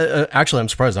 No, actually, I'm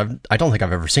surprised. I don't think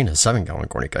I've ever seen a 7-gallon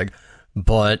corny keg,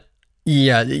 but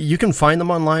yeah, you can find them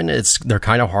online. They're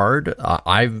kind of hard.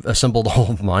 I've assembled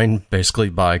all of mine basically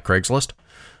by Craigslist.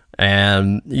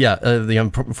 And yeah, the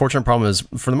unfortunate problem is,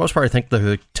 for the most part, I think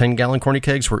the 10-gallon corny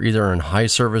kegs were either in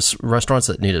high-service restaurants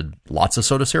that needed lots of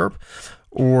soda syrup,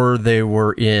 or they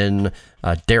were in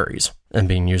dairies and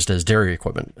being used as dairy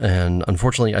equipment. And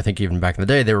unfortunately, I think even back in the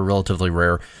day, they were relatively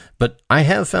rare. But I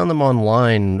have found them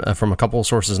online from a couple of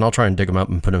sources, and I'll try and dig them up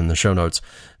and put them in the show notes.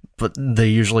 But they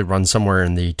usually run somewhere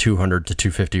in the $200 to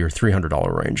 $250 or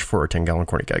 $300 range for a 10-gallon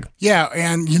corny keg. Yeah,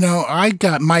 and I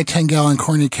got my 10-gallon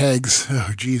corny kegs,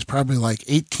 probably like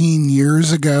 18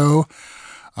 years ago.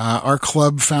 Our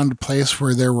club found a place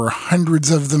where there were hundreds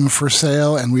of them for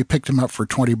sale, and we picked them up for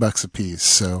 $20 a piece.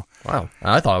 So wow,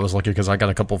 I thought I was lucky because I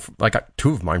got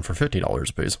two of mine for $50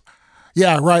 a piece.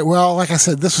 Yeah, right. Well, like I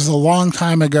said, this was a long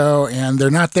time ago, and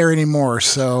they're not there anymore.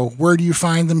 So where do you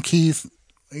find them, Keith?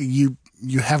 You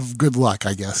have good luck,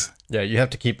 I guess. Yeah, you have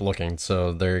to keep looking.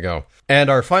 So there you go. And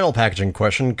our final packaging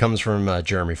question comes from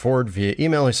Jeremy Ford via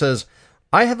email. He says,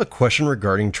 I have a question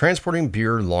regarding transporting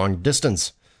beer long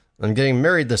distance. I'm getting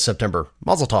married this September.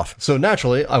 Mazel tov. So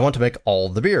naturally, I want to make all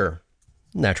the beer.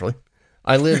 Naturally.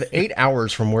 I live 8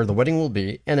 hours from where the wedding will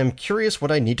be, and am curious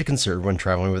what I need to consider when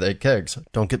traveling with 8 kegs.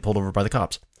 Don't get pulled over by the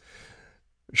cops.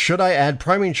 Should I add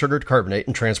priming sugar to carbonate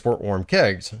and transport warm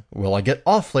kegs? Will I get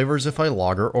off flavors if I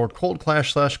lager or cold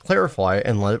clash/clarify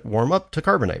and let it warm up to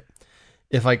carbonate?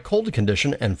 If I cold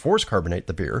condition and force carbonate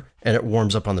the beer, and it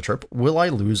warms up on the trip, will I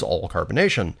lose all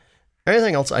carbonation?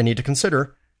 Anything else I need to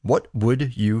consider? What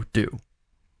would you do?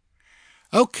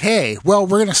 Okay, well,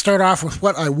 we're going to start off with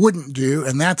what I wouldn't do,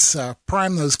 and that's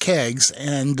prime those kegs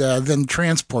and then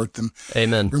transport them.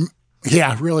 Amen.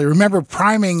 Yeah, really. Remember,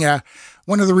 priming,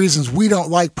 one of the reasons we don't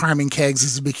like priming kegs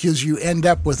is because you end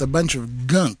up with a bunch of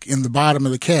gunk in the bottom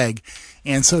of the keg.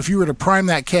 And so if you were to prime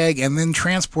that keg and then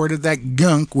transport it, that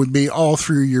gunk would be all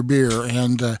through your beer,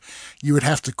 and you would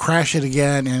have to crash it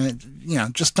again,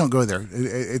 and just don't go there.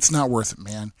 It's not worth it,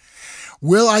 man.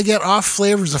 Will I get off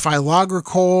flavors if I lager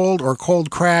cold or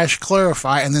cold crash,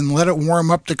 clarify, and then let it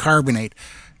warm up to carbonate?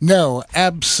 No,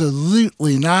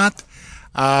 absolutely not.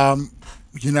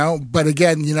 But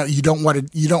again, you don't want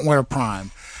to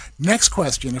prime. Next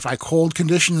question, if I cold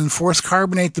condition and force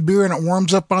carbonate the beer and it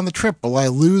warms up on the trip, will I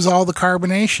lose all the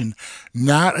carbonation?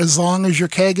 Not as long as your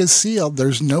keg is sealed.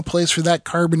 There's no place for that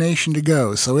carbonation to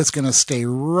go, so it's going to stay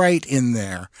right in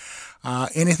there.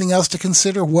 Anything else to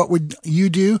consider? What would you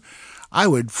do? I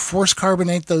would force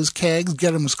carbonate those kegs,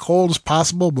 get them as cold as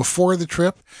possible before the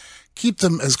trip, keep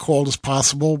them as cold as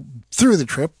possible through the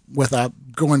trip without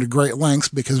going to great lengths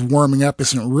because warming up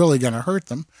isn't really going to hurt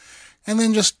them, and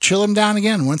then just chill them down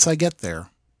again once I get there.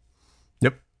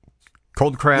 Yep.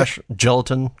 Cold crash,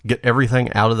 gelatin, get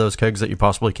everything out of those kegs that you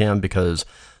possibly can because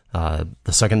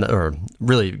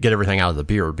really get everything out of the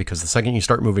beer, because the second you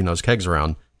start moving those kegs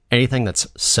around, anything that's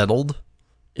settled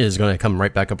is going to come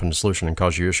right back up into solution and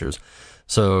cause you issues.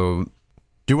 So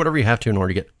do whatever you have to in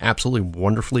order to get absolutely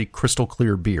wonderfully crystal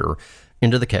clear beer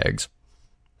into the kegs.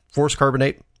 Force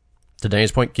carbonate. To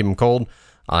Danny's point, keep them cold.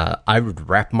 I would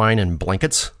wrap mine in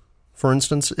blankets, for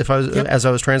instance, as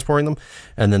I was transporting them.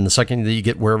 And then the second that you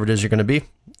get wherever it is you're going to be,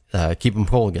 keep them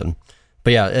cold again.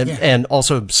 But and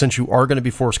also, since you are going to be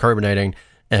force carbonating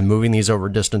and moving these over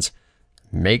distance,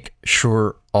 make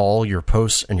sure all your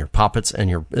posts and your poppets and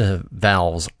your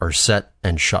valves are set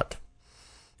and shut.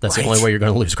 That's the only way you're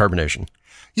going to lose carbonation.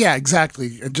 Yeah,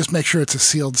 exactly. Just make sure it's a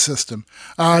sealed system.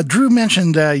 Drew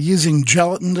mentioned using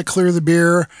gelatin to clear the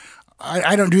beer.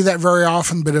 I don't do that very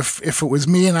often, but if it was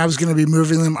me and I was going to be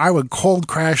moving them, I would cold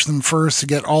crash them first to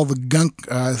get all the gunk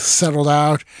settled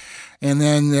out, and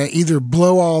then either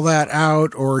blow all that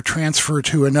out or transfer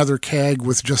to another keg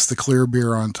with just the clear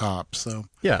beer on top. So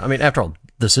yeah, I mean, after all,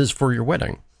 this is for your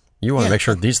wedding. You want to make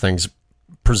sure these things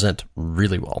present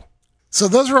really well. So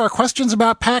those are our questions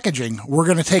about packaging. We're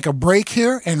going to take a break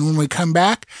here, and when we come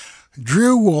back,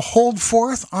 Drew will hold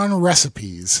forth on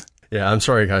recipes. Yeah, I'm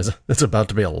sorry, guys. It's about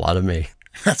to be a lot of me.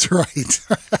 That's right.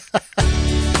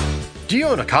 Do you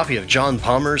own a copy of John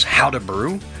Palmer's How to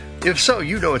Brew? If so,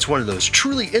 you know it's one of those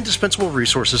truly indispensable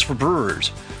resources for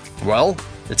brewers. Well,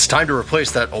 it's time to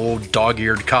replace that old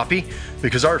dog-eared copy,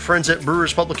 because our friends at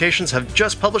Brewers Publications have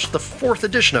just published the 4th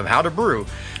edition of How to Brew,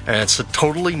 and it's a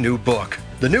totally new book.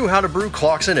 The new How to Brew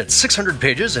clocks in at 600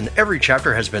 pages, and every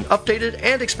chapter has been updated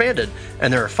and expanded,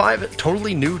 and there are 5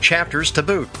 totally new chapters to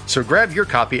boot. So grab your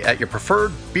copy at your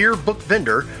preferred beer book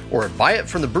vendor, or buy it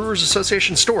from the Brewers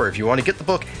Association store if you want to get the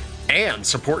book and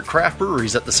support craft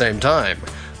breweries at the same time.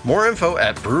 More info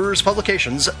at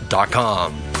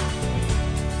brewerspublications.com.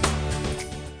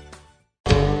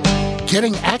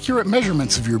 Getting accurate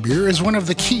measurements of your beer is one of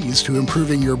the keys to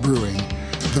improving your brewing.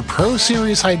 The Pro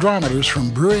Series hydrometers from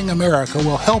Brewing America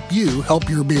will help you help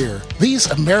your beer. These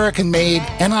American-made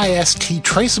NIST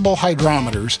traceable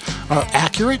hydrometers are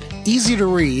accurate, easy to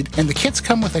read, and the kits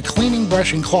come with a cleaning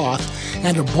brush and cloth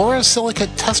and a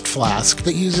borosilicate test flask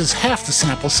that uses half the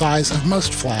sample size of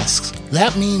most flasks.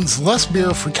 That means less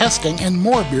beer for testing and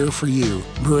more beer for you.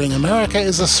 Brewing America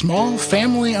is a small,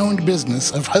 family-owned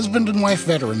business of husband and wife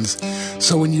veterans,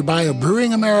 so when you buy a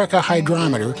Brewing America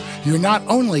hydrometer, you're not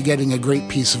only getting a great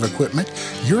piece of equipment,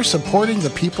 you're supporting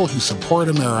the people who support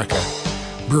America.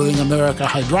 Brewing America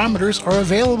hydrometers are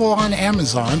available on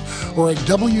Amazon or at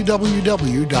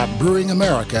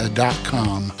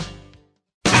www.brewingamerica.com.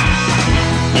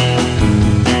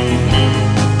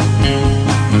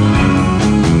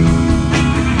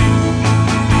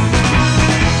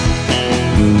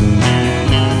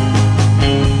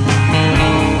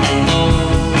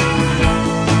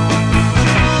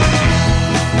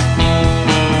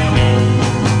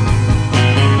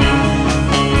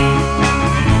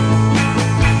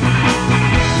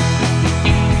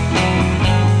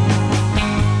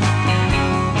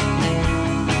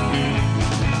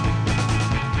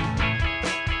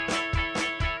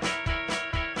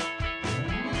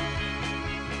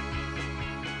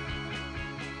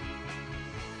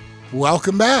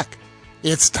 Welcome back.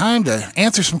 It's time to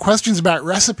answer some questions about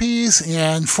recipes,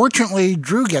 and fortunately,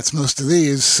 Drew gets most of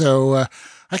these, so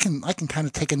I can kind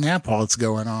of take a nap while it's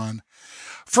going on.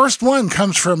 First one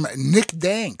comes from Nick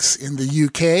Danks in the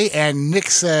UK, and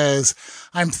Nick says,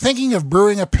 I'm thinking of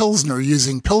brewing a Pilsner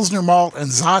using Pilsner malt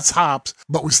and Zotz hops,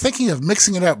 but was thinking of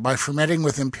mixing it up by fermenting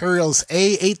with Imperial's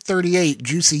A838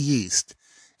 juicy yeast.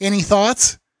 Any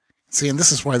thoughts? See, and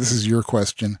this is why this is your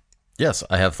question. Yes,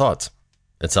 I have thoughts.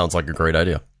 It sounds like a great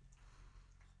idea.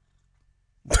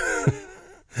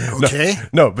 Okay.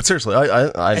 No, but seriously,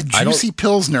 a juicy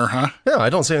Pilsner, huh? Yeah,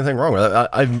 I don't see anything wrong with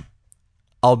it.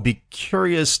 I'll be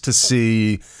curious to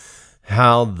see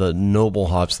how the noble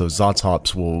hops, those Zotz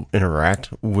hops, will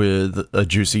interact with a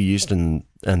juicy yeast and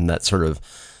that sort of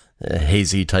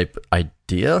hazy type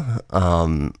idea.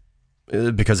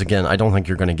 Because again, I don't think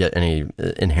you're going to get any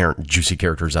inherent juicy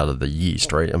characters out of the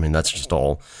yeast, right? I mean, that's just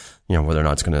all, whether or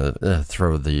not it's going to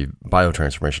throw the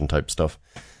biotransformation type stuff.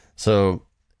 So,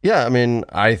 yeah, I mean,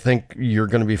 I think you're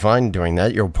going to be fine doing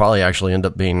that. You'll probably actually end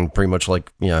up being pretty much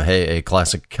like, hey, a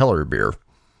classic Keller beer,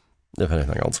 if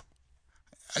anything else.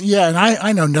 Yeah, and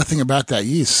I know nothing about that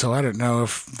yeast, so I don't know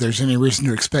if there's any reason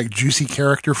to expect juicy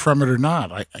character from it or not.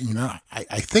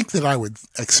 I think that I would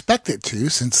expect it to,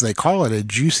 since they call it a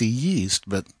juicy yeast,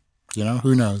 but,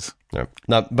 who knows? Yeah.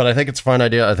 But I think it's a fine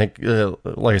idea. I think,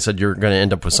 like I said, you're going to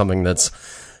end up with something that's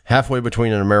halfway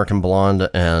between an American Blonde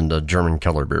and a German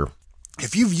Keller beer.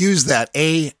 If you've used that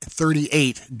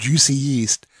A38 juicy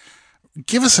yeast,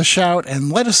 give us a shout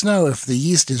and let us know if the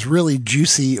yeast is really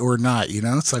juicy or not.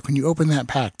 It's like when you open that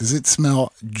pack, does it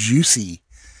smell juicy?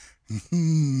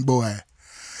 Boy.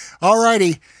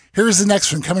 Alrighty. Here's the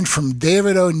next one coming from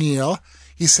David O'Neill.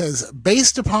 He says,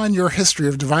 based upon your history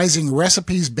of devising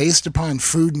recipes based upon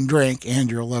food and drink and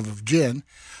your love of gin,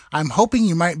 I'm hoping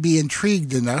you might be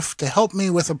intrigued enough to help me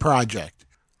with a project.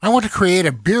 I want to create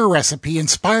a beer recipe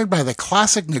inspired by the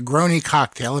classic Negroni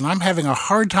cocktail, and I'm having a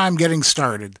hard time getting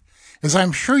started. As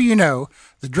I'm sure you know,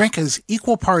 the drink is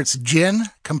equal parts gin,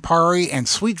 Campari, and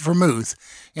sweet vermouth,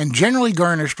 and generally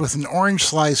garnished with an orange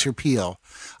slice or peel.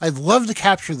 I'd love to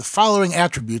capture the following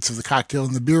attributes of the cocktail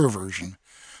in the beer version.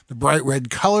 The bright red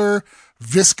color,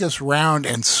 viscous, round,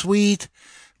 and sweet,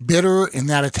 bitter in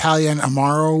that Italian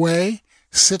Amaro way,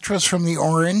 citrus from the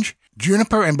orange,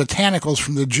 juniper and botanicals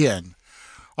from the gin.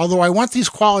 Although I want these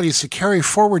qualities to carry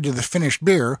forward to the finished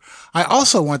beer, I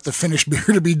also want the finished beer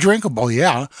to be drinkable,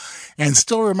 and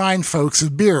still remind folks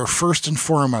of beer first and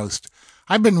foremost.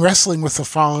 I've been wrestling with the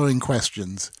following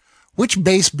questions. Which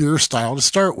base beer style to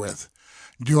start with?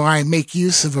 Do I make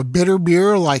use of a bitter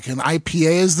beer like an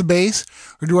IPA as the base,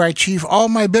 or do I achieve all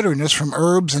my bitterness from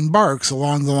herbs and barks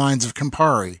along the lines of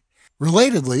Campari?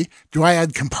 Relatedly, do I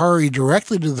add Campari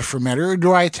directly to the fermenter, or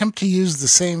do I attempt to use the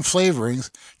same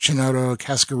flavorings, Chinotto,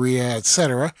 Cascarilla,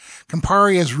 etc.,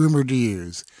 Campari is rumored to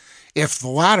use? If the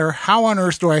latter, how on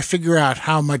earth do I figure out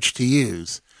how much to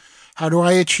use? How do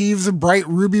I achieve the bright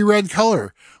ruby red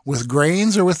color, with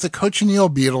grains or with the cochineal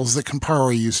beetles that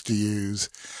Campari used to use?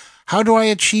 How do I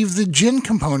achieve the gin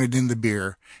component in the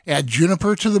beer? Add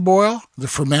juniper to the boil, the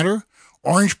fermenter,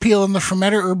 orange peel in the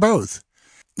fermenter, or both?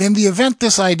 In the event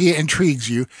this idea intrigues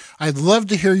you, I'd love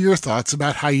to hear your thoughts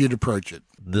about how you'd approach it.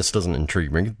 This doesn't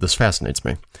intrigue me. This fascinates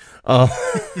me.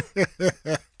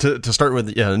 To start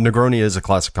with, Negroni is a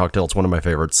classic cocktail. It's one of my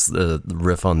favorites. The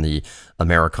riff on the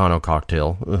Americano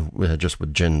cocktail, just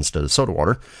with gin instead of soda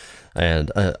water.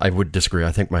 And I would disagree.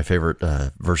 I think my favorite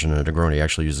version of Negroni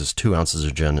actually uses 2 ounces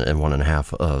of gin and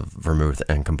 1.5 of vermouth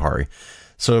and Campari.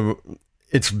 So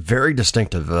it's very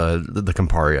distinctive, the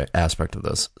Campari aspect of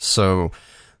this. So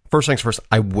first things first,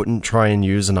 I wouldn't try and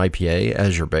use an IPA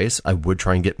as your base. I would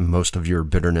try and get most of your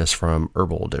bitterness from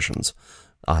herbal additions,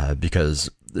 because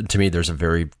to me, there's a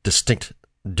very distinct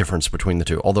difference between the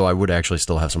two, although I would actually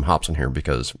still have some hops in here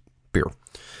because beer.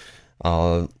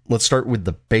 Let's start with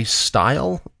the base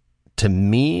style. To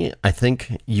me, I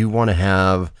think you want to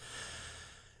have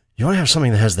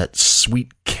something that has that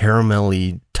sweet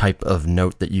caramelly type of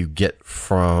note that you get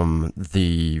from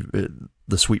the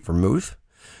sweet vermouth.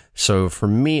 So for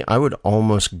me, I would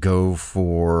almost go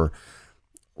for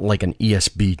like an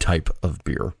ESB type of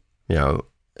beer, and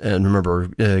remember,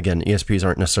 again, ESBs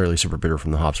aren't necessarily super bitter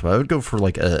from the hops, but I would go for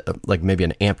like maybe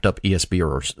an amped up ESB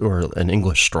or an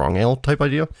English strong ale type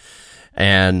idea,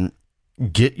 and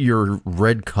get your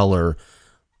red color.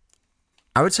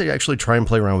 I would say actually try and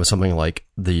play around with something like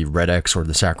the Red X or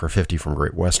the Sacra 50 from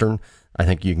Great Western. I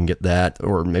think you can get that,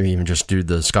 or maybe even just do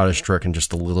the Scottish trick and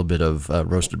just a little bit of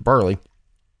roasted barley.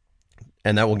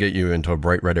 And that will get you into a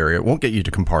bright red area. It won't get you to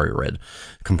Campari red.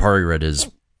 Campari red is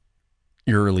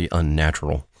eerily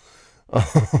unnatural.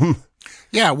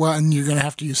 Yeah, well, and you're going to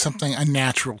have to use something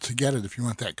unnatural to get it if you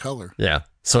want that color. Yeah.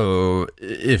 So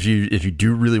if you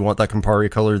do really want that Campari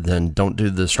color, then don't do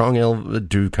the strong ale.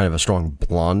 Do kind of a strong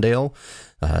blonde ale.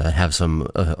 Have some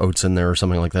oats in there or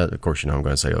something like that. Of course, I'm going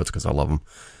to say oats because I love them.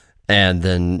 And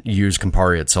then use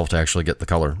Campari itself to actually get the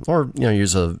color, or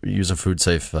use a food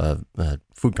safe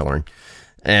food coloring.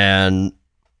 And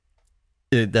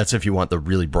that's if you want the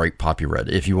really bright poppy red.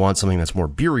 If you want something that's more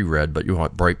beery red, but you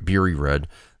want bright beery red,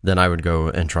 then I would go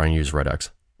and try and use Red X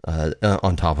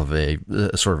on top of a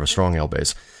sort of a strong ale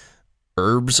base.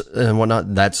 Herbs and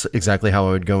whatnot, that's exactly how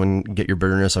I would go and get your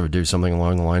bitterness. I would do something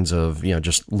along the lines of,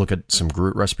 just look at some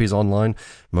Groot recipes online.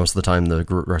 Most of the time, the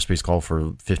Groot recipes call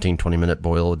for 15, 20-minute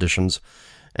boil additions.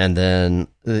 And then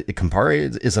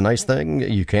Campari is a nice thing.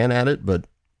 You can add it, but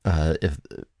if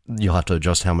you'll have to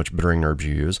adjust how much bittering herbs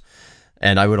you use.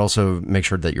 And I would also make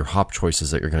sure that your hop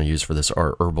choices that you're going to use for this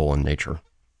are herbal in nature.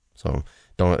 So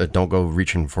don't go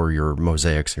reaching for your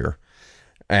mosaics here.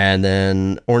 And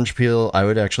then orange peel, I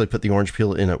would actually put the orange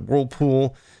peel in at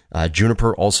Whirlpool.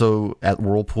 Juniper also at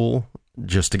Whirlpool,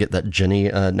 just to get that ginny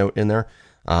note in there.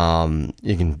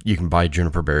 You can buy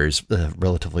juniper berries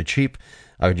relatively cheap.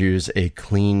 I would use a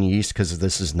clean yeast because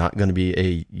this is not going to be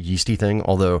a yeasty thing.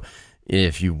 Although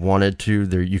if you wanted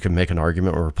to, you can make an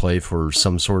argument or a play for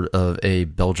some sort of a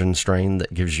Belgian strain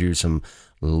that gives you some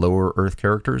lower earth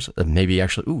characters. Maybe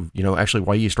actually,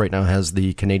 Y Yeast right now has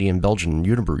the Canadian Belgian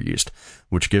Unibrew yeast,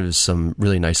 which gives some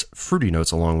really nice fruity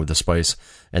notes along with the spice,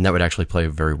 and that would actually play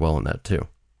very well in that too.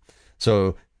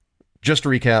 So just to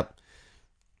recap,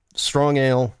 strong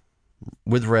ale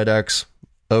with Red X,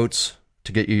 oats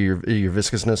to get you your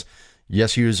viscousness.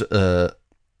 Yes, use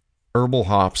herbal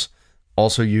hops.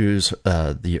 Also use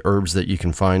the herbs that you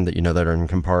can find that that are in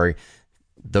Campari.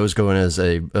 Those go in as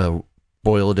a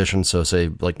boil addition, so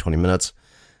say like 20 minutes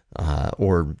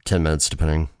or 10 minutes,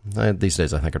 depending. These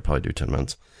days, I think I'd probably do 10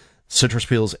 minutes. Citrus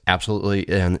peels, absolutely,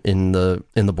 and in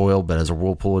the boil, but as a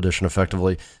Whirlpool addition,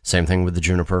 effectively. Same thing with the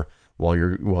juniper. While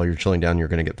you're chilling down, you're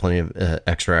going to get plenty of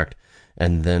extract,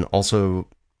 and then also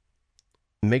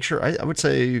make sure. I would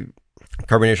say,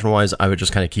 carbonation wise, I would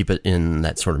just kind of keep it in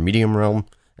that sort of medium realm.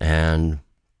 And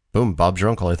boom, Bob's your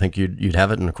uncle. I think you'd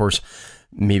have it. And of course,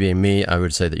 me being me, I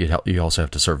would say that you also have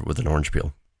to serve it with an orange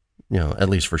peel, at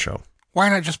least for show. Why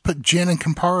not just put gin and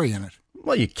Campari in it?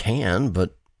 Well, you can,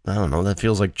 but I don't know. That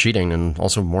feels like cheating and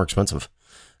also more expensive.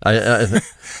 To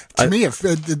me, it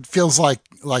feels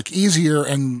like easier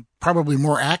and probably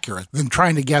more accurate than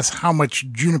trying to guess how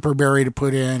much juniper berry to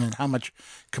put in and how much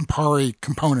Campari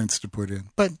components to put in.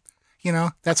 But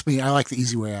that's me. I like the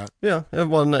easy way out. Yeah.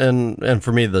 Well, and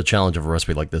for me, the challenge of a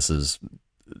recipe like this is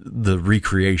the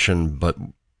recreation, but,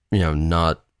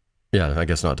 not, I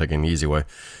guess not taking the easy way.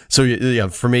 So yeah,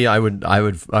 for me, I would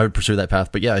pursue that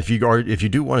path. But yeah, if you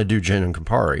do want to do gin and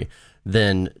Campari,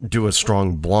 then do a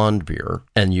strong blonde beer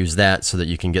and use that so that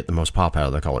you can get the most pop out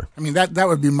of the color. I mean, that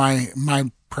would be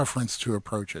my preference to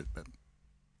approach it, but.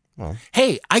 Well,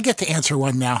 hey, I get to answer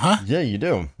one now, huh? Yeah, you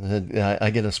do.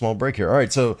 I get a small break here. All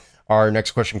right, so our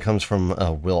next question comes from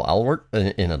Will Alwart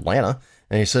in Atlanta,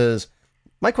 and he says,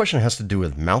 my question has to do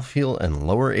with mouthfeel and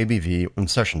lower ABV in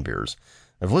session beers.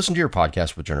 I've listened to your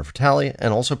podcast with Jennifer Talley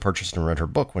and also purchased and read her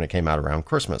book when it came out around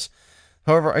Christmas.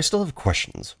 However, I still have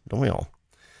questions, don't we all?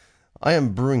 I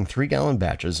am brewing 3-gallon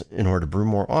batches in order to brew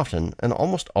more often and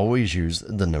almost always use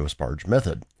the no sparge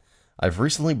method. I've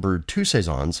recently brewed 2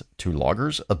 saisons, 2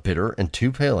 lagers, a bitter, and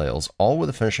 2 pale ales, all with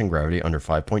a finishing gravity under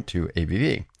 5.2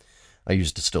 ABV. I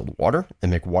use distilled water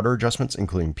and make water adjustments,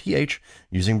 including pH,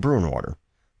 using Bruin water.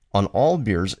 On all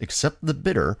beers except the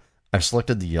bitter, I've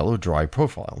selected the yellow dry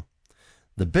profile.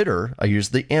 The bitter, I use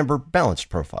the amber balanced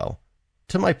profile.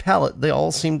 To my palate, they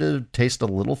all seem to taste a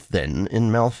little thin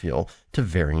in mouthfeel to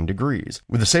varying degrees.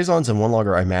 With the saisons and 1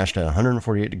 lager, I mashed at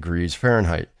 148 degrees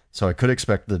Fahrenheit, so I could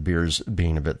expect the beers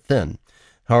being a bit thin.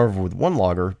 However, with 1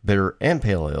 lager, bitter, and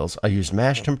pale ales, I used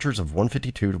mash temperatures of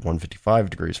 152 to 155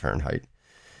 degrees Fahrenheit.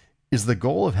 Is the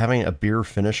goal of having a beer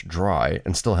finish dry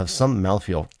and still have some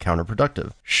mouthfeel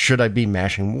counterproductive? Should I be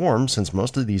mashing warm since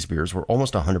most of these beers were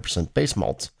almost 100% base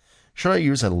malts? Should I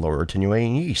use a lower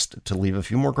attenuating yeast to leave a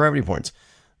few more gravity points?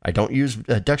 I don't use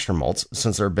dextrin malts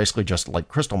since they're basically just like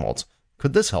crystal malts.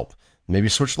 Could this help? Maybe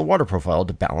switch the water profile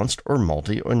to balanced or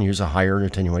malty and use a higher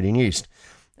attenuating yeast.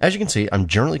 As you can see, I'm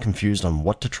generally confused on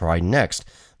what to try next.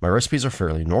 My recipes are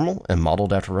fairly normal and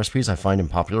modeled after recipes I find in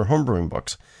popular homebrewing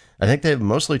books. I think they have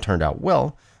mostly turned out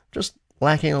well, just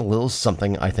lacking a little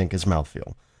something I think is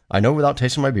mouthfeel. I know without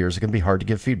tasting my beers, it can be hard to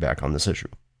give feedback on this issue.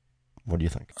 What do you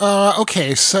think?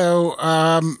 Okay, so,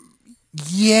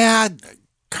 yeah,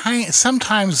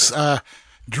 sometimes,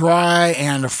 dry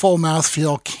and a full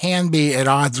mouthfeel can be at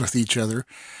odds with each other.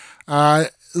 I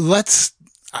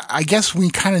guess we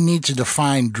kind of need to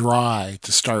define dry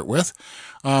to start with.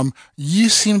 You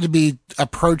seem to be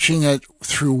approaching it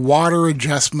through water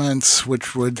adjustments,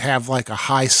 which would have like a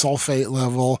high sulfate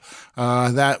level.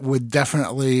 That would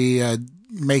definitely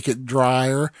make it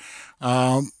drier.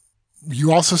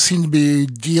 You also seem to be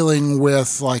dealing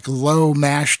with like low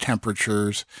mash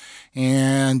temperatures,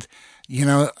 and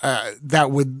that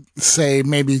would say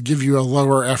maybe give you a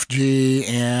lower FG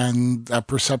and a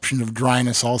perception of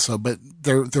dryness also, but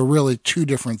they're really two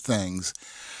different things.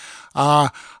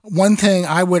 One thing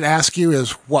I would ask you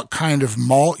is what kind of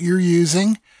malt you're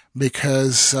using,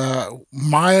 because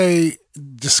my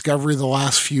discovery the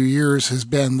last few years has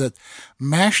been that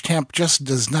mash temp just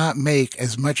does not make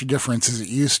as much difference as it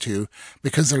used to,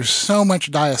 because there's so much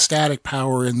diastatic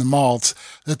power in the malts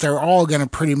that they're all going to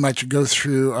pretty much go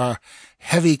through a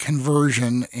heavy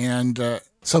conversion, and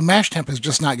so mash temp is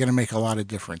just not going to make a lot of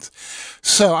difference.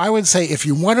 So I would say if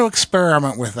you want to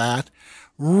experiment with that,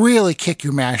 really kick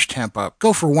your mash temp up.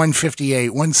 Go for 158,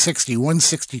 160,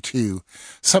 162,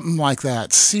 something like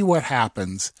that. See what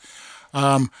happens.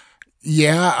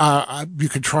 You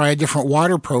could try a different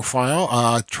water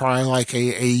profile. Try like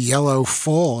a yellow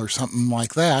full or something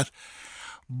like that.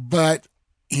 But,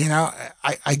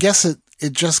 I guess it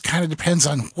just kind of depends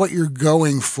on what you're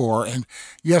going for. And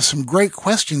you have some great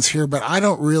questions here, but I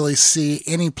don't really see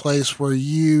any place where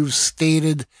you've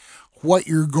stated what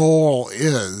your goal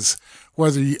is.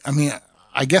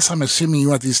 I guess I'm assuming you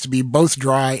want these to be both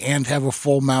dry and have a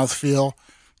full mouthfeel.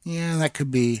 Yeah, that could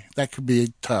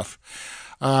be tough.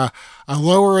 A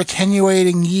lower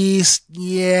attenuating yeast,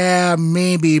 yeah,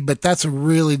 maybe, but that's a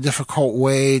really difficult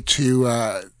way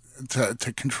to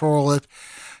control it.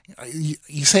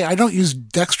 You say, I don't use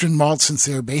dextrin malts since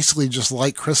they're basically just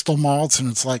light crystal malts, and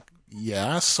it's like,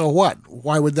 yeah, so what?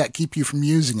 Why would that keep you from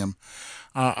using them?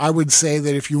 I would say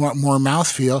that if you want more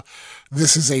mouthfeel,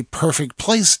 this is a perfect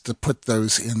place to put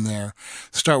those in there.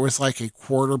 Start with like a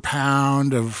 1/4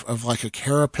 pound of like a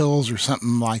Carapils or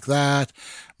something like that.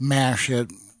 Mash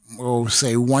it,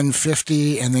 say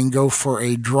 150, and then go for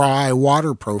a dry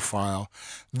water profile.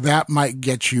 That might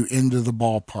get you into the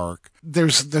ballpark.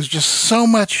 There's just so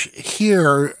much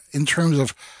here in terms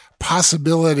of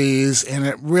possibilities, and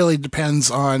it really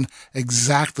depends on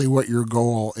exactly what your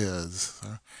goal is.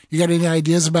 You got any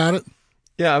ideas about it?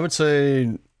 Yeah, I would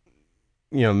say,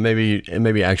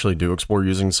 maybe actually do explore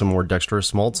using some more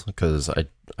dextrose malts, because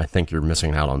I think you're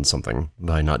missing out on something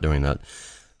by not doing that.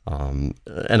 And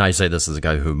I say this as a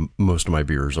guy who most of my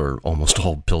beers are almost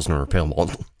all Pilsner or pale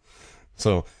malt.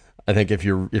 So I think if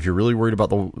you're really worried about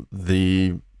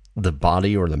the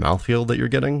body or the mouthfeel that you're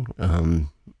getting,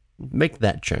 make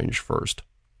that change first.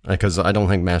 Because I don't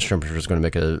think mash temperature is going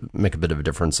to make a bit of a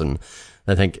difference, and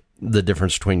I think the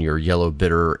difference between your yellow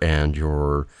bitter and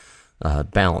your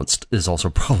balanced is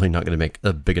also probably not going to make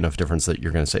a big enough difference that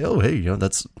you're going to say, oh, hey,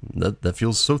 that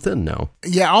feels so thin now.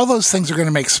 Yeah, all those things are going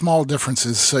to make small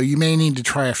differences, so you may need to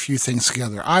try a few things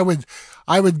together. I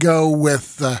would go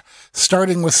with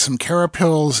starting with some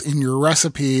Carapils in your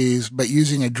recipes, but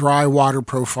using a dry water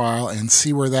profile and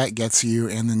see where that gets you,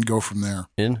 and then go from there.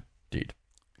 Indeed.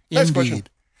 Next question.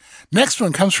 Next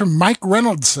one comes from Mike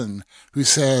Reynoldson, who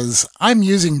says, I'm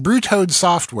using BrewToad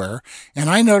software, and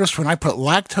I noticed when I put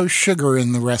lactose sugar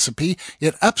in the recipe,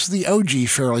 it ups the OG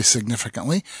fairly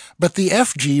significantly, but the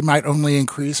FG might only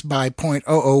increase by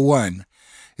 0.001.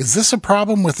 Is this a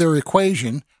problem with their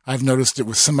equation? I've noticed it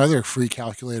with some other free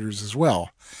calculators as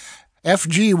well.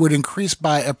 FG would increase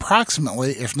by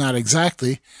approximately, if not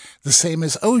exactly, the same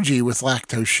as OG with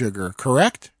lactose sugar,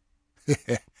 correct?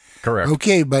 Correct.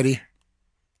 Okay, buddy.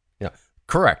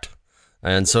 Correct.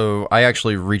 And so I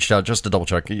actually reached out just to double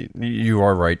check. You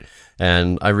are right.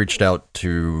 And I reached out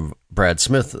to Brad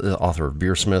Smith, the author of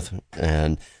Beersmith,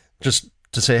 and just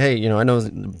to say, hey, I know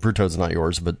BrewToad's not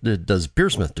yours, but does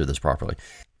Beersmith do this properly?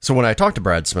 So when I talked to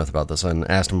Brad Smith about this and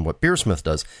asked him what Beersmith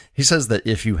does, he says that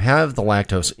if you have the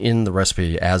lactose in the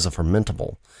recipe as a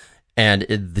fermentable, and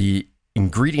the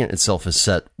ingredient itself is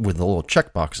set with a little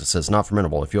checkbox that says not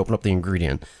fermentable. If you open up the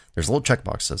ingredient, there's a little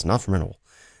checkbox that says not fermentable.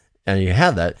 And you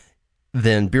have that,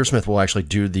 then Beersmith will actually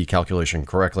do the calculation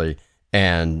correctly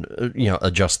and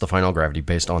adjust the final gravity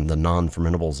based on the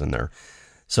non-fermentables in there.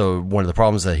 So one of the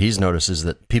problems that he's noticed is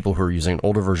that people who are using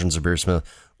older versions of Beersmith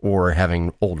or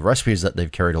having old recipes that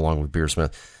they've carried along with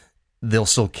Beersmith, they'll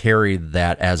still carry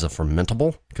that as a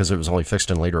fermentable because it was only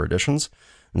fixed in later editions.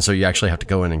 And so you actually have to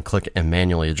go in and click and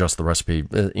manually adjust the recipe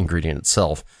ingredient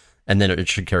itself, and then it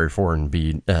should carry forward and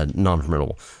be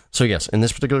non-fermentable. So yes, in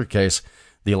this particular case,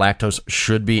 the lactose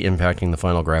should be impacting the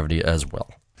final gravity as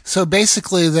well. So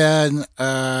basically then,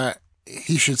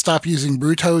 he should stop using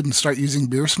Brewtoad and start using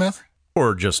Beersmith?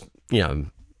 Or just,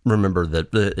 remember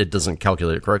that it doesn't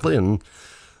calculate it correctly and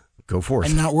go forth.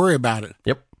 And not worry about it.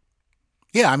 Yep.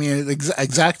 Yeah, I mean,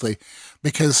 exactly.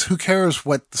 Because who cares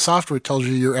what the software tells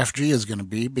you your FG is going to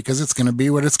be, because it's going to be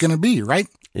what it's going to be, right?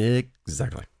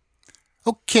 Exactly.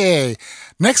 Okay.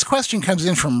 Next question comes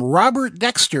in from Robert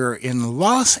Dexter in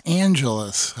Los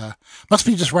Angeles. Must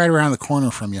be just right around the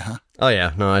corner from you, huh? Oh,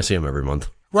 yeah. No, I see him every month.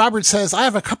 Robert says, I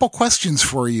have a couple questions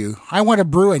for you. I want to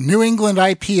brew a New England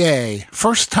IPA.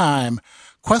 First time.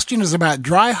 Question is about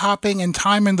dry hopping and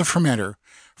time in the fermenter.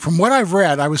 From what I've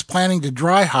read, I was planning to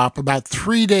dry hop about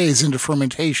 3 days into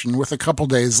fermentation with a couple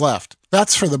days left.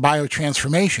 That's for the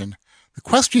biotransformation. The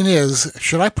question is,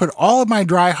 should I put all of my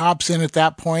dry hops in at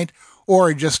that point,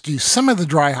 or just do some of the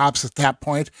dry hops at that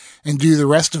point and do the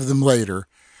rest of them later?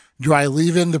 Do I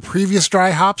leave in the previous dry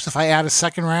hops if I add a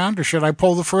second round, or should I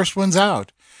pull the first ones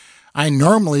out? I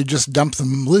normally just dump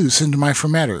them loose into my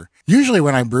fermenter. Usually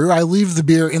when I brew, I leave the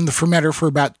beer in the fermenter for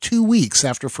about 2 weeks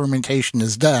after fermentation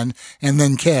is done and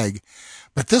then keg.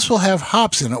 But this will have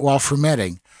hops in it while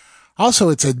fermenting. Also,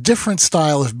 it's a different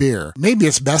style of beer. Maybe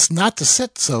it's best not to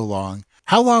sit so long.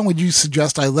 How long would you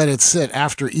suggest I let it sit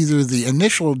after either the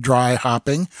initial dry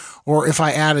hopping, or if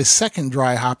I add a second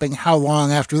dry hopping, how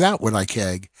long after that would I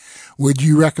keg? Would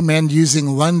you recommend using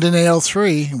London Ale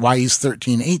 3, Wyeast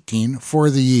 1318, for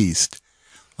the yeast?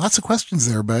 Lots of questions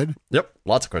there, bud. Yep,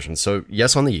 lots of questions. So,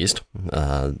 yes, on the yeast.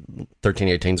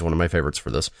 1318 is one of my favorites for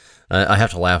this. I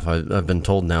have to laugh. I've been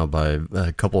told now by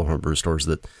a couple of homebrew stores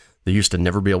that they used to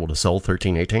never be able to sell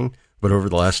 1318, but over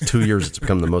the last 2 years, it's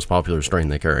become the most popular strain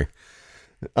they carry.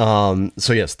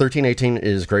 So, yes, 1318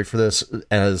 is great for this.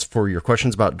 As for your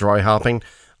questions about dry hopping,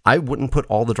 I wouldn't put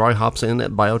all the dry hops in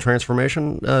at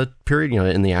biotransformation period,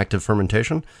 in the active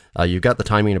fermentation. You've got the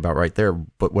timing about right there,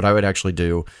 but what I would actually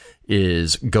do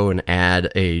is go and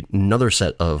add another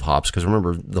set of hops, because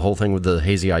remember, the whole thing with the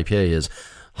hazy IPA is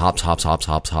hops, hops, hops,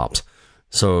 hops, hops.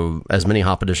 So as many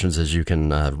hop additions as you can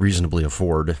reasonably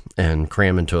afford and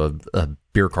cram into a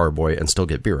beer carboy and still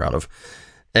get beer out of.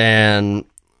 And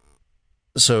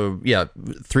so,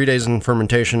 3 days in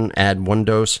fermentation, add 1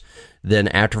 dose. Then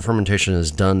after fermentation is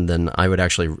done, then I would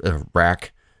actually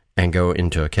rack and go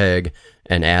into a keg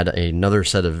and add another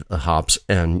set of hops.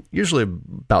 And usually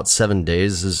about 7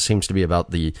 days seems to be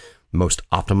about the most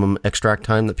optimum extract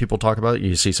time that people talk about.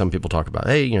 You see some people talk about,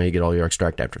 hey, you get all your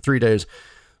extract after 3 days.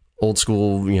 Old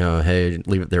school, hey,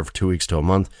 leave it there for 2 weeks to a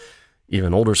month.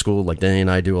 Even older school, like Danny and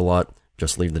I do a lot,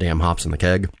 just leave the damn hops in the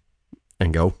keg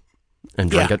and go and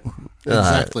drink it.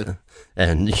 Exactly.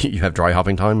 And you have dry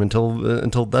hopping time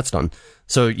until that's done.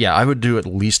 So, I would do at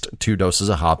least 2 doses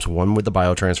of hops, one with the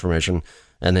biotransformation,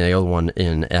 and the other one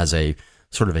in as a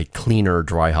sort of a cleaner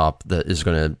dry hop that is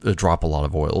going to drop a lot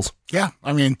of oils. Yeah,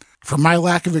 I mean, from my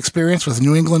lack of experience with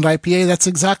New England IPA, that's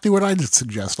exactly what I'd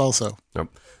suggest also. Yep.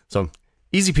 So,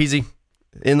 easy peasy.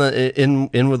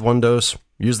 In with 1 dose,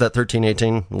 use that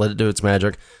 1318, let it do its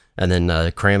magic, and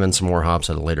then cram in some more hops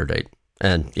at a later date.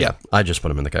 And, I just put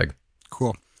them in the keg.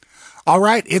 Cool. All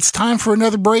right, it's time for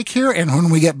another break here, and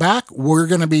when we get back, we're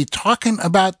going to be talking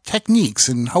about techniques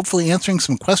and hopefully answering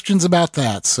some questions about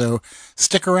that. So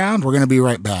stick around, we're going to be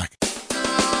right back.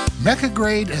 Mecca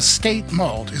Grade Estate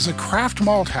Malt is a craft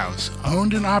malt house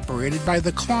owned and operated by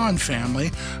the Klon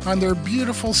family on their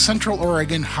beautiful Central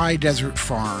Oregon high desert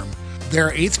farm.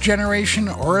 Their 8th-generation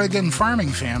Oregon farming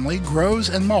family grows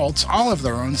and malts all of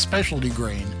their own specialty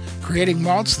grain, creating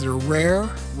malts that are rare,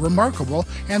 remarkable,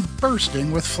 and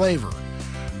bursting with flavor.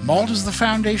 Malt is the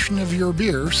foundation of your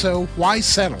beer, so why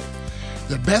settle?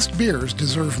 The best beers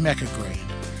deserve Mecca Grade.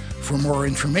 For more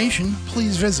information,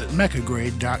 please visit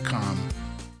meccagrade.com.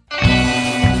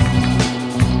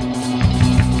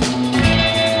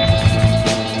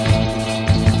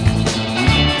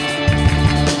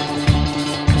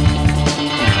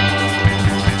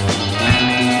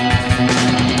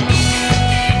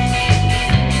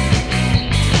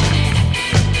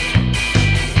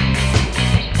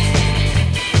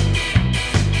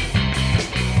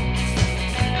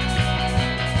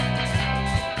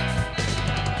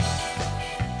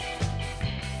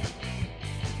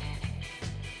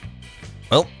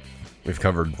 Well, we've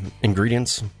covered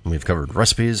ingredients, we've covered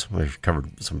recipes, we've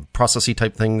covered some processy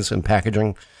type things and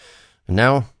packaging. And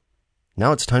now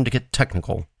it's time to get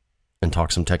technical and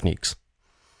talk some techniques.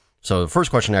 So the first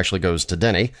question actually goes to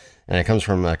Denny, and it comes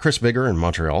from Chris Bigger in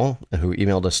Montreal, who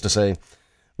emailed us to say,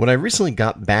 when I recently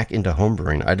got back into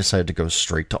homebrewing, I decided to go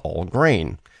straight to all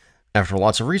grain. After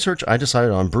lots of research, I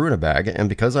decided on brew in a bag, and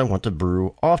because I want to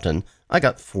brew often, I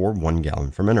got 4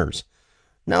 1-gallon fermenters.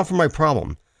 Now for my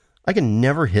problem. I can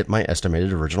never hit my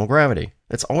estimated original gravity.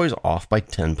 It's always off by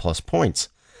 10 plus points.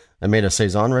 I made a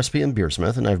Saison recipe in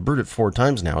Beersmith, and I've brewed it 4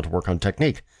 times now to work on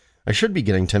technique. I should be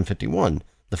getting 1051.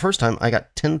 The first time I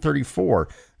got 1034,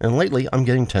 and lately I'm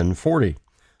getting 1040.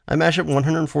 I mash it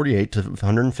 148 to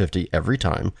 150 every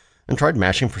time, and tried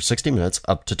mashing for 60 minutes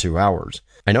up to 2 hours.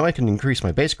 I know I can increase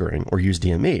my base growing or use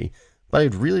DME, but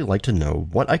I'd really like to know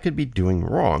what I could be doing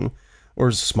wrong, or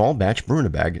is a small batch brew in a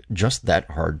bag just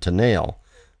that hard to nail?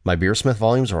 My Beersmith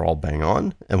volumes are all bang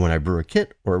on, and when I brew a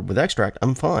kit or with extract,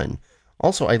 I'm fine.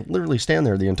 Also, I literally stand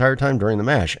there the entire time during the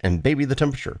mash and baby the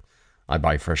temperature. I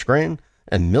buy fresh grain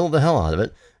and mill the hell out of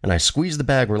it, and I squeeze the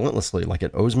bag relentlessly like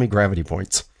it owes me gravity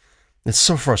points. It's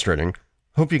so frustrating.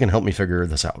 Hope you can help me figure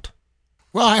this out.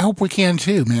 Well, I hope we can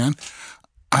too, man.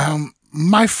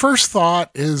 My first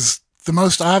thought is the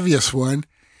most obvious one,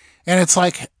 and it's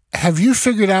like, have you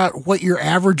figured out what your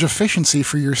average efficiency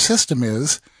for your system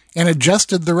is and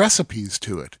adjusted the recipes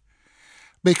to it?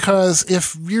 Because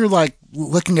if you're like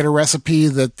looking at a recipe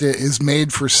that is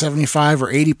made for 75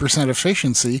 or 80%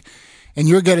 efficiency and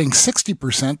you're getting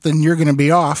 60%, then you're going to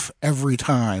be off every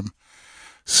time.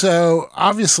 So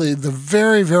obviously the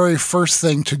very, very first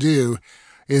thing to do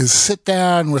is sit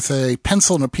down with a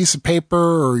pencil and a piece of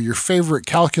paper or your favorite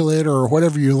calculator or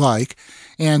whatever you like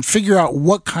and figure out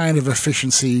what kind of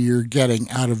efficiency you're getting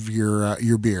out of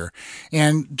your beer.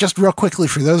 And just real quickly,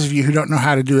 for those of you who don't know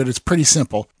how to do it, it's pretty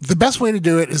simple. The best way to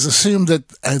do it is assume that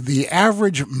the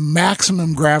average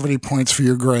maximum gravity points for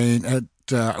your grain at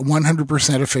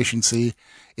 100% efficiency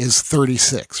is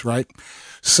 36, right?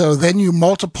 So then you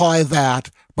multiply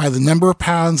that by the number of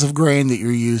pounds of grain that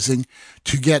you're using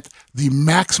to get the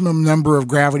maximum number of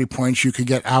gravity points you could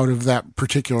get out of that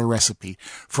particular recipe.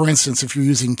 For instance, if you're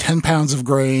using 10 pounds of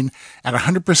grain at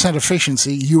 100%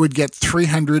 efficiency, you would get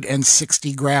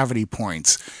 360 gravity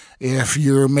points. If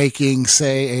you're making,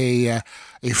 say, a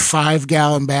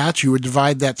 5-gallon batch, you would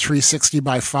divide that 360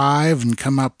 by 5 and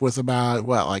come up with about,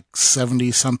 like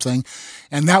 70 something.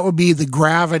 And that would be the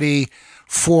gravity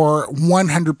for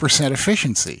 100%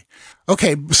 efficiency.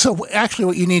 Okay, so actually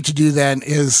what you need to do then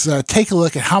is take a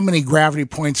look at how many gravity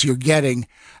points you're getting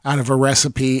out of a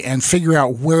recipe and figure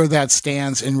out where that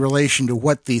stands in relation to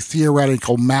what the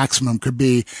theoretical maximum could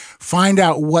be. Find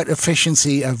out what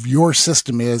efficiency of your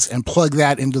system is and plug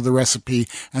that into the recipe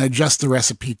and adjust the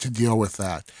recipe to deal with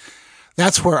that.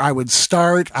 That's where I would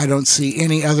start. I don't see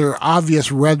any other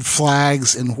obvious red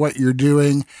flags in what you're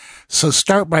doing. So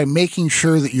start by making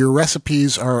sure that your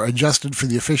recipes are adjusted for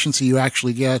the efficiency you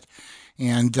actually get,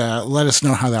 and let us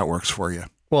know how that works for you.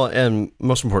 Well, and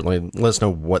most importantly, let us know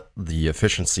what the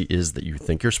efficiency is that you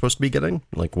think you're supposed to be getting.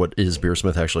 Like, what is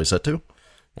Beersmith actually set to?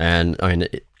 And I mean,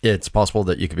 it's possible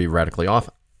that you could be radically off.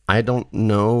 I don't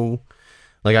know.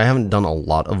 Like, I haven't done a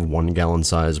lot of 1-gallon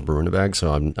size brew in a bag,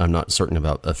 so I'm not certain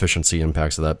about efficiency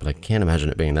impacts of that, but I can't imagine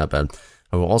it being that bad.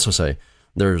 I will also say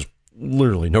there's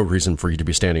literally no reason for you to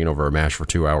be standing over a mash for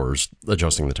 2 hours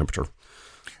adjusting the temperature.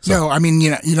 So. No, I mean,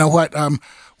 you know what?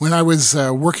 When I was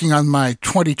working on my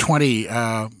 2020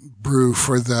 brew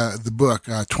for the book,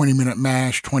 20-minute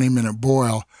mash, 20-minute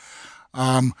boil,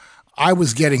 I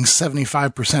was getting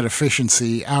 75%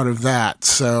 efficiency out of that.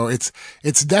 So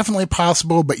it's definitely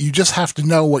possible, but you just have to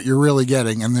know what you're really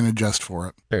getting and then adjust for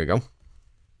it. There you go.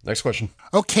 Next question.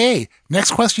 Okay. Next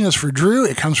question is for Drew.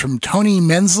 It comes from Tony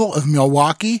Menzel of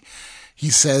Milwaukee. He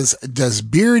says, does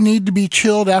beer need to be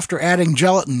chilled after adding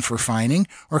gelatin for fining,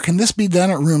 or can this be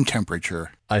done at room temperature?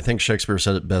 I think Shakespeare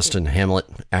said it best in Hamlet,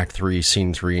 Act 3,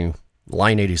 Scene 3,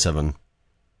 line 87,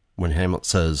 when Hamlet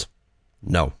says,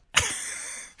 no.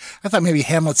 I thought maybe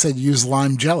Hamlet said use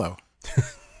lime jello.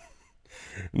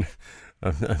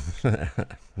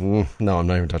 No, I'm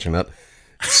not even touching that.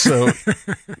 So,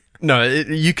 no,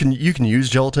 you can use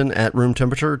gelatin at room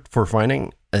temperature for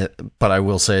fining, but I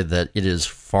will say that it is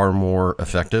far more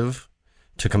effective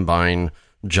to combine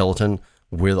gelatin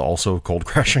with also cold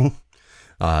crashing.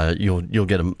 You'll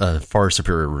get a far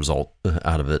superior result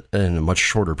out of it in a much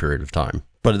shorter period of time.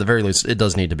 But at the very least, it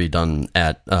does need to be done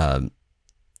at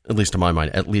least to my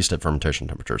mind, at least at fermentation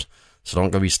temperatures. So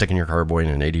don't go be sticking your carboy in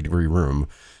an 80-degree room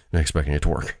and expecting it to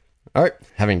work. All right,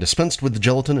 having dispensed with the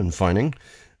gelatin and fining,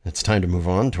 it's time to move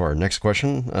on to our next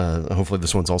question. Hopefully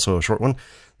this one's also a short one.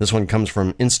 This one comes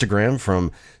from Instagram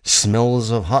from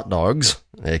Smells of Hot Dogs,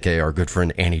 aka our good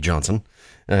friend Annie Johnson.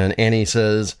 And Annie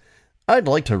says, I'd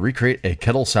like to recreate a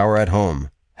kettle sour at home.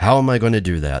 How am I going to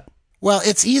do that? Well,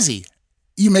 it's easy.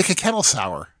 You make a kettle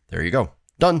sour. There you go.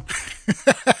 Done.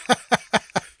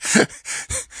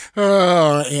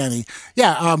 Oh, Annie.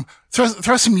 Yeah,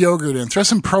 throw some yogurt in, throw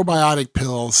some probiotic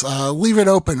pills, leave it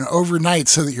open overnight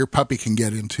so that your puppy can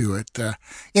get into it.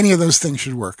 Any of those things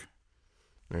should work.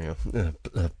 Yeah.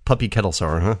 Puppy kettle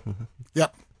sour, huh?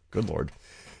 Yep. Good Lord.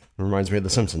 Reminds me of The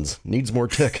Simpsons. Needs more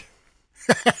tick.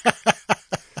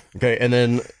 Okay, and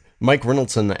then Mike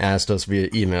Reynoldson asked us via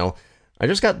email, I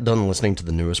just got done listening to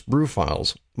the newest Brew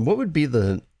Files. What would be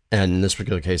and in this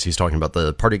particular case, he's talking about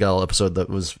the Party Gal episode that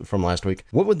was from last week.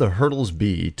 What would the hurdles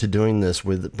be to doing this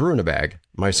with Brew in a Bag?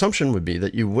 My assumption would be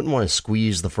that you wouldn't want to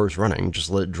squeeze the first running, just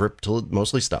let it drip till it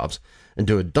mostly stops, and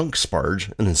do a dunk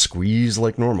sparge, and then squeeze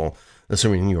like normal,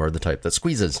 assuming you are the type that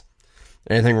squeezes.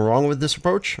 Anything wrong with this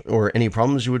approach, or any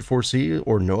problems you would foresee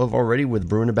or know of already with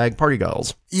Brew in a Bag Party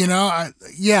Gals? Yeah,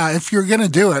 if you're going to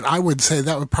do it, I would say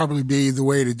that would probably be the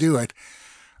way to do it.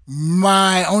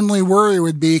 My only worry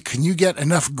would be, can you get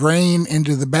enough grain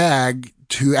into the bag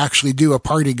to actually do a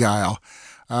party guile?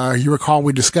 You recall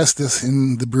we discussed this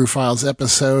in the Brew Files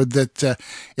episode that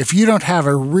if you don't have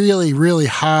a really, really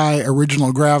high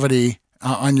original gravity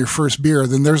on your first beer,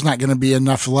 then there's not going to be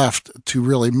enough left to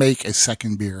really make a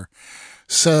second beer.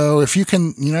 So if you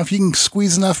can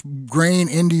squeeze enough grain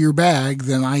into your bag,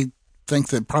 then I think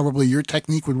that probably your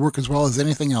technique would work as well as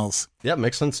anything else. Yeah, it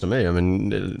makes sense to me. I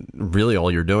mean, really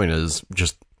all you're doing is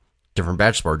just different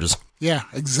batch sparges. Yeah,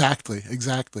 exactly.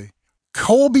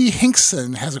 Colby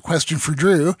Hinkson has a question for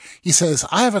Drew. He says,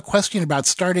 I have a question about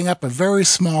starting up a very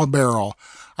small barrel.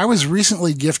 I was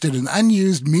recently gifted an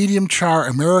unused medium char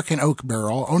American oak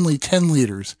barrel, only 10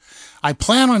 liters. I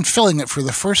plan on filling it for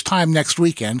the first time next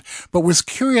weekend, but was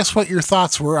curious what your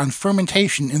thoughts were on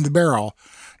fermentation in the barrel.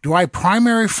 Do I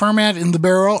primary ferment in the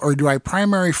barrel, or do I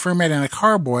primary ferment in a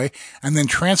carboy and then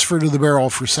transfer to the barrel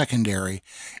for secondary?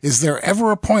 Is there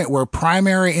ever a point where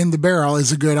primary in the barrel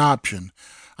is a good option?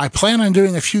 I plan on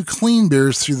doing a few clean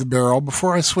beers through the barrel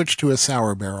before I switch to a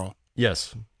sour barrel.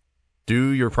 Yes. Do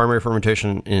your primary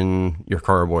fermentation in your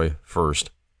carboy first.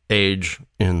 Age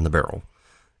in the barrel.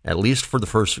 At least for the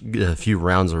first few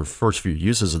rounds or first few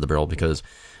uses of the barrel, because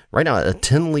right now a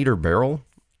 10-liter barrel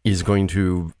is going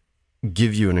to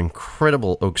give you an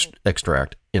incredible oak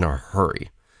extract in a hurry.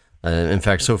 In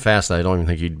fact, so fast that I don't even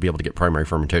think you'd be able to get primary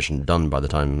fermentation done by the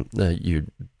time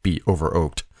you'd be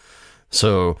over-oaked.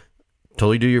 So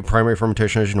totally do your primary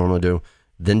fermentation as you normally do,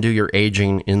 then do your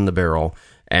aging in the barrel,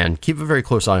 and keep a very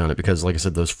close eye on it, because like I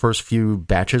said, those first few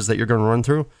batches that you're going to run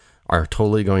through are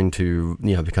totally going to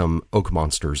become oak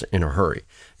monsters in a hurry.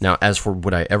 Now, as for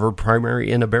would I ever primary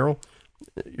in a barrel?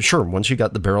 Sure, once you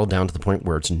got the barrel down to the point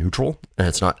where it's neutral and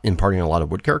it's not imparting a lot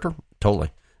of wood character,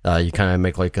 totally. You kind of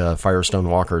make like a Firestone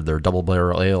Walker, their double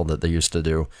barrel ale that they used to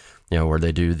do, where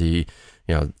they do the,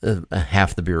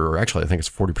 half the beer, or actually I think it's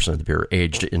 40% of the beer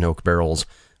aged in oak barrels,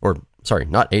 or sorry,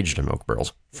 not aged in oak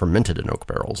barrels, fermented in oak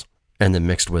barrels, and then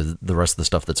mixed with the rest of the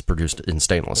stuff that's produced in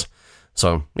stainless.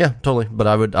 So yeah, totally. But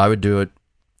I would do it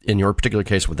in your particular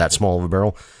case with that small of a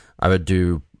barrel. I would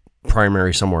do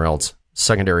primary somewhere else,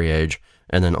 secondary age,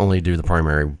 and then only do the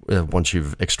primary once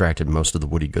you've extracted most of the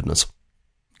woody goodness.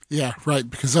 Yeah, right,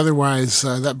 because otherwise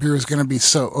that beer is going to be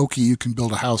so oaky you can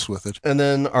build a house with it. And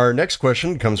then our next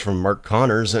question comes from Mark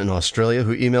Connors in Australia,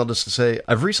 who emailed us to say,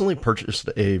 I've recently purchased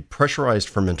a pressurized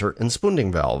fermenter and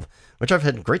spooning valve, which I've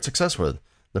had great success with.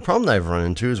 The problem that I've run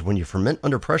into is when you ferment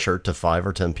under pressure to 5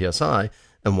 or 10 psi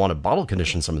and want to bottle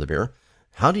condition some of the beer,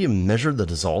 how do you measure the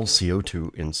dissolved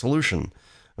CO2 in solution?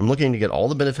 I'm looking to get all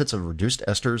the benefits of reduced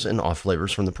esters and off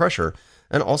flavors from the pressure,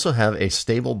 and also have a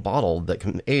stable bottle that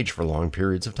can age for long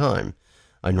periods of time.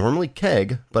 I normally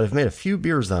keg, but I've made a few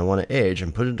beers that I want to age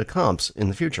and put into comps in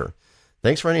the future.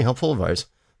 Thanks for any helpful advice.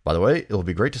 By the way, it'll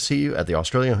be great to see you at the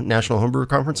Australian National Homebrew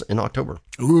Conference in October.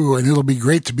 Ooh, and it'll be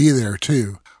great to be there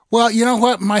too. Well, you know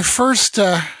what? My first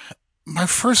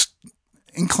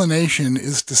inclination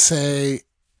is to say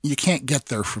you can't get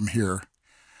there from here.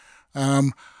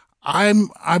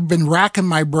 I've been racking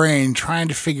my brain trying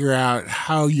to figure out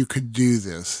how you could do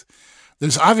this.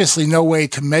 There's obviously no way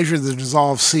to measure the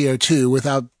dissolved CO2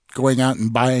 without going out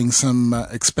and buying some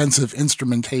expensive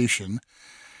instrumentation.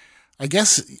 I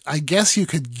guess you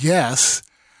could guess.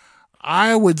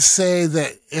 I would say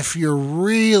that if you're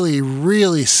really,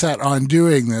 really set on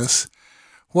doing this,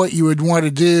 what you would want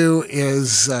to do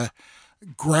is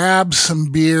grab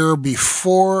some beer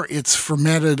before it's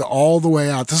fermented all the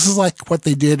way out. This is like what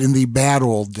they did in the bad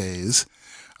old days,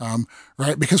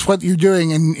 right? Because what you're doing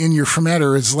in your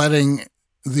fermenter is letting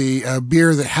the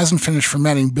beer that hasn't finished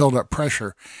fermenting build up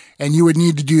pressure. And you would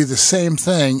need to do the same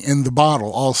thing in the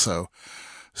bottle also.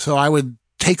 So I would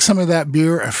take some of that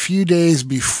beer a few days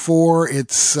before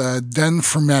it's done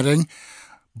fermenting,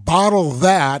 bottle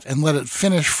that and let it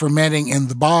finish fermenting in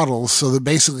the bottles so that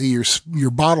basically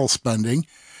you're bottle spending.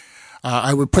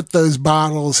 I would put those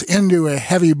bottles into a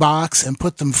heavy box and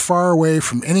put them far away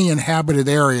from any inhabited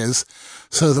areas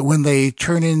so that when they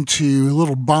turn into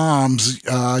little bombs,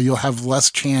 you'll have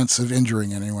less chance of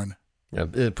injuring anyone.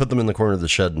 Yeah, put them in the corner of the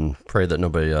shed and pray that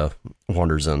nobody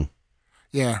wanders in.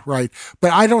 Yeah, right.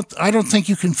 But I don't think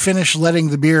you can finish letting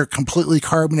the beer completely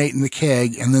carbonate in the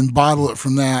keg and then bottle it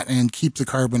from that and keep the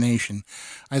carbonation.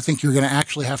 I think you're going to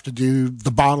actually have to do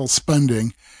the bottle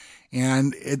spending.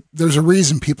 And there's a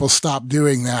reason people stopped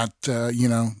doing that,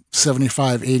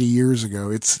 75, 80 years ago.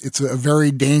 It's a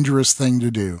very dangerous thing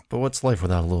to do. But what's life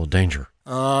without a little danger?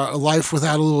 A life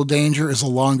without a little danger is a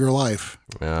longer life.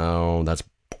 Oh, that's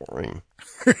boring.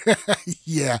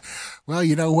 Yeah. Well,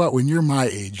 you know what? When you're my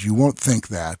age, you won't think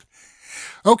that.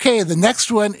 Okay, the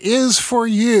next one is for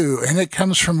you, and it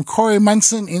comes from Corey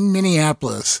Munson in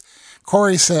Minneapolis.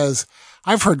 Corey says,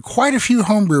 I've heard quite a few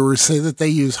homebrewers say that they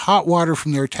use hot water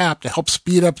from their tap to help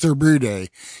speed up their brew day,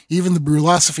 even the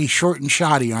Brewlosophy short and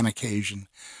shoddy on occasion.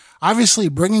 Obviously,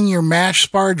 bringing your mash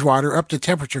sparge water up to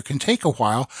temperature can take a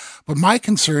while, but my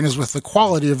concern is with the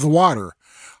quality of the water.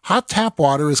 Hot tap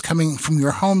water is coming from your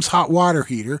home's hot water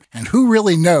heater, and who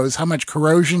really knows how much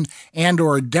corrosion and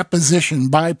or deposition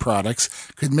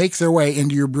byproducts could make their way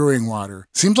into your brewing water.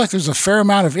 Seems like there's a fair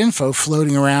amount of info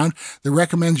floating around that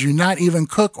recommends you not even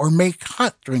cook or make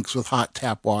hot drinks with hot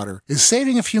tap water. Is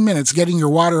saving a few minutes getting your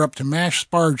water up to mash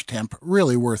sparge temp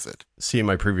really worth it? See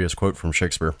my previous quote from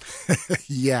Shakespeare.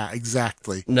 Yeah,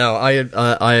 exactly. No,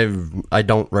 I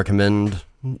don't recommend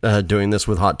doing this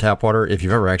with hot tap water. If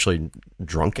you've ever actually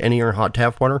drunk any of your hot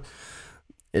tap water,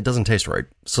 it doesn't taste right.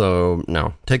 So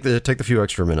no, take the few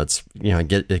extra minutes.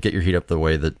 Get your heat up the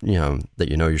way that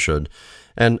you should.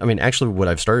 And I mean, actually, what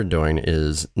I've started doing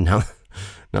is now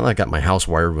that I got my house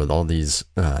wired with all these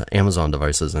Amazon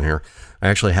devices in here, I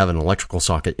actually have an electrical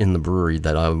socket in the brewery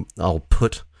that I'll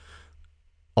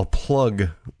plug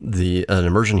an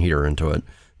immersion heater into it,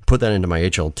 put that into my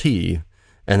HLT.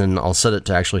 And then I'll set it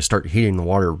to actually start heating the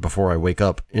water before I wake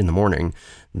up in the morning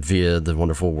via the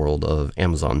wonderful world of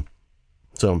Amazon.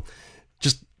 So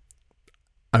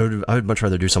I would much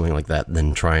rather do something like that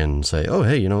than try and say, oh,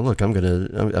 hey, look, I'm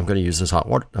gonna use this hot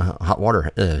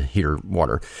water heater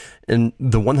water. And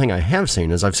the one thing I have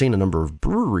seen is I've seen a number of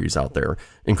breweries out there,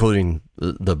 including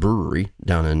the brewery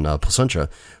down in Placentia,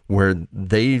 where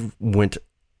they went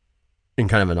in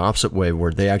kind of an opposite way,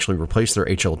 where they actually replace their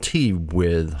HLT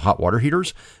with hot water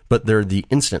heaters, but they're the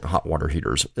instant hot water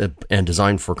heaters and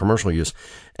designed for commercial use.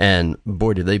 And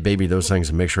boy, do they baby those things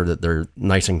and make sure that they're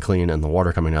nice and clean and the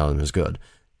water coming out of them is good.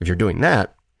 If you're doing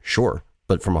that, sure.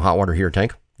 But from a hot water heater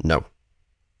tank, no.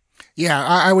 Yeah,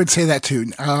 I would say that too.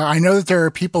 I know that there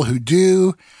are people who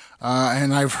do,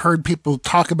 and I've heard people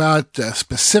talk about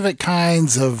specific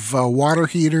kinds of water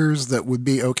heaters that would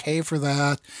be okay for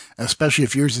that, especially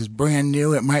if yours is brand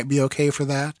new, it might be okay for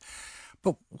that.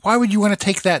 But why would you want to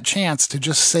take that chance to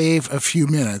just save a few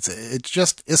minutes? It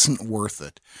just isn't worth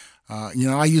it.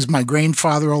 I use my grain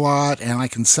father a lot, and I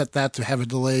can set that to have a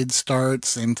delayed start.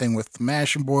 Same thing with the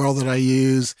mash and boil that I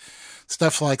use,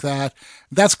 stuff like that.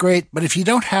 That's great, but if you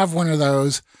don't have one of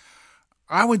those,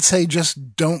 I would say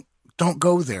just don't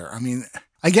go there. I mean,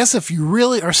 I guess if you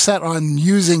really are set on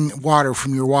using water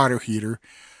from your water heater,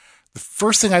 the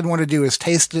first thing I'd want to do is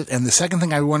taste it, and the second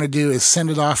thing I'd want to do is send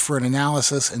it off for an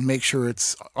analysis and make sure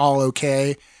it's all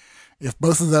okay. If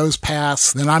both of those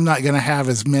pass, then I'm not going to have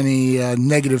as many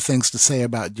negative things to say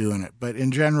about doing it. But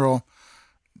in general,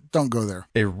 don't go there.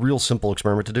 A real simple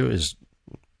experiment to do is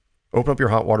open up your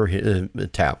hot water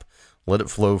tap, let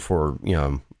it flow for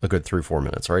a good 3-4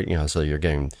 minutes, right? So you're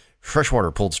getting fresh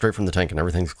water pulled straight from the tank and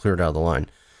everything's cleared out of the line.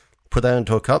 Put that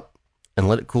into a cup and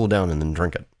let it cool down and then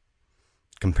drink it.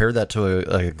 Compare that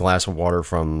to a glass of water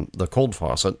from the cold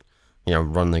faucet.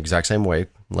 Run the exact same way.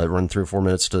 Let it run 3 or 4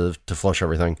 minutes to flush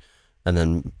everything. And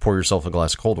then pour yourself a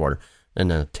glass of cold water.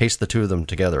 And taste the two of them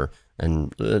together.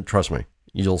 And trust me,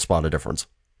 you'll spot a difference.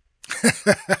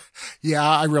 Yeah,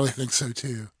 I really think so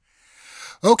too.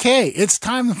 Okay, it's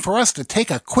time for us to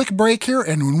take a quick break here,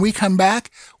 and when we come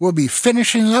back, we'll be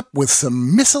finishing up with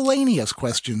some miscellaneous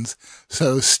questions.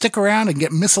 So stick around and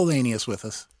get miscellaneous with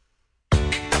us.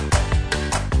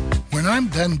 When I'm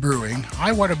done brewing,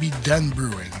 I want to be done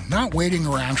brewing, not waiting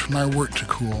around for my wort to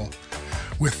cool.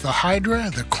 With the Hydra,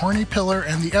 the Corny Pillar,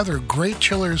 and the other great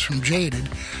chillers from Jaded,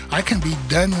 I can be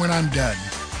done when I'm done.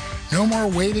 No more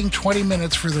waiting 20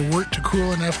 minutes for the wort to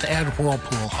cool enough to add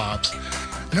Whirlpool hops.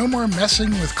 No more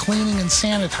messing with cleaning and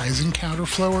sanitizing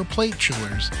counterflow or plate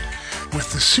chillers.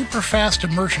 With the super fast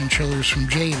immersion chillers from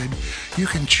Jaded, you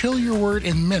can chill your wort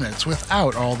in minutes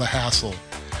without all the hassle.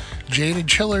 Jaded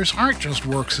chillers aren't just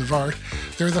works of art,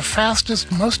 they're the fastest,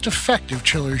 most effective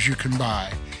chillers you can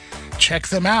buy. Check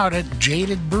them out at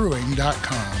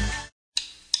jadedbrewing.com.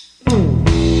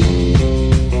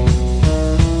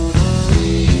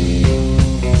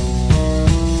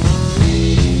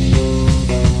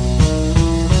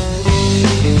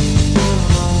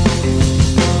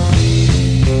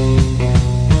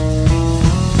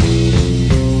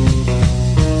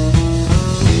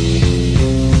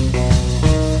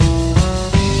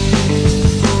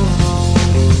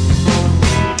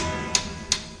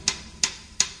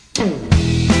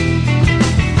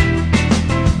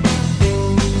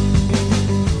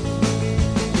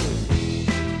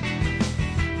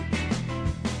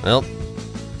 Well,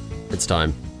 it's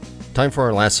time. Time for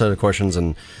our last set of questions,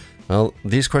 and, well,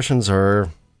 these questions are,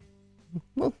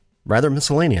 well, rather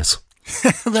miscellaneous.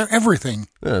 They're everything.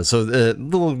 So a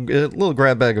little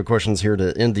grab bag of questions here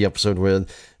to end the episode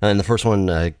with. And the first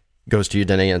one goes to you,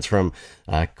 Denny. It's from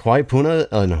Kwai Puna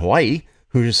in Hawaii,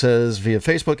 who says via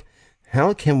Facebook,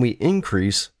 how can we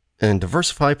increase and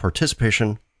diversify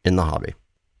participation in the hobby?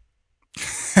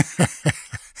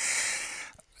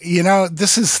 You know,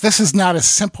 this is not a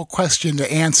simple question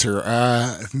to answer.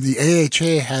 The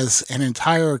AHA has an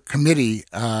entire committee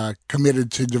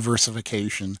committed to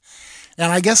diversification,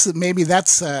 and I guess that maybe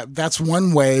that's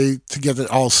one way to get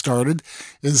it all started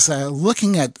is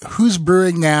looking at who's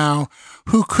brewing now,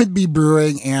 who could be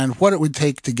brewing, and what it would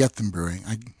take to get them brewing.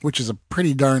 Which is a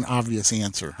pretty darn obvious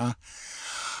answer, huh?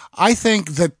 I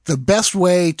think that the best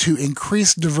way to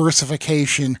increase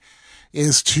diversification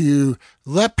is to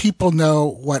let people know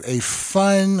what a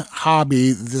fun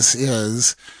hobby this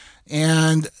is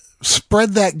and spread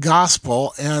that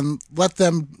gospel and let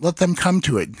them come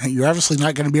to it. You're obviously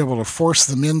not going to be able to force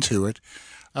them into it.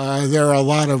 There are a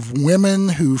lot of women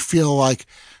who feel like,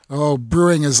 oh,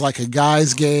 brewing is like a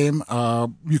guy's game.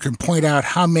 You can point out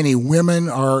how many women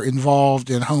are involved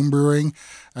in home brewing,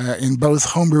 in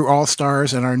both Homebrew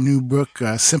All-Stars and our new book,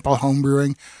 Simple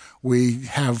Homebrewing. We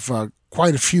have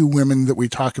quite a few women that we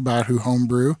talk about who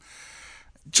homebrew.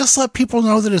 Just let people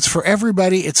know that it's for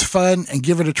everybody, it's fun, and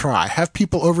give it a try. Have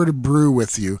people over to brew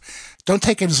with you. Don't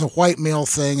take it as a white male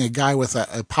thing, a guy with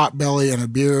a pot belly and a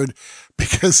beard,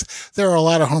 because there are a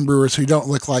lot of homebrewers who don't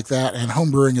look like that, and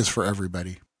homebrewing is for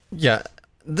everybody. Yeah,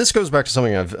 this goes back to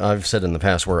something I've said in the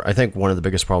past, where I think one of the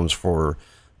biggest problems for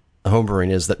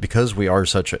homebrewing is that because we are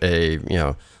such a,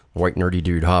 white nerdy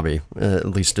dude hobby, at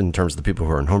least in terms of the people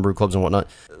who are in homebrew clubs and whatnot,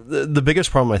 the biggest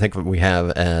problem I think that we have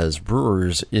as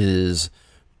brewers is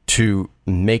to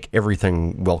make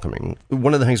everything welcoming.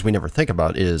 One of the things we never think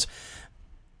about is,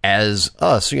 as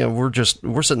us, we're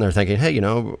sitting there thinking, hey,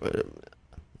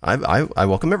 I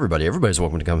welcome everybody. Everybody's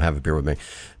welcome to come have a beer with me.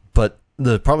 But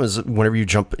the problem is whenever you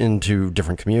jump into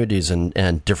different communities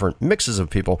and different mixes of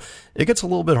people, it gets a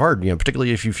little bit hard,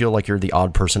 particularly if you feel like you're the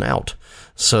odd person out.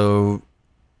 So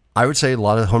I would say a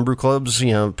lot of homebrew clubs,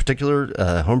 particular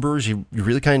homebrewers, you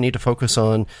really kind of need to focus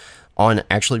on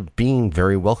actually being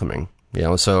very welcoming.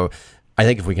 So I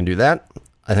think if we can do that,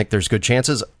 I think there's good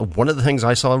chances. One of the things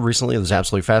I saw recently that was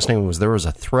absolutely fascinating was there was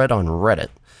a thread on Reddit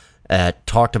that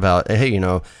talked about, hey,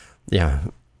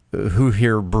 who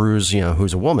here brews,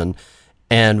 who's a woman.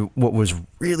 And what was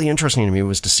really interesting to me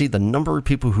was to see the number of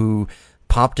people who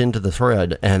popped into the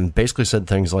thread and basically said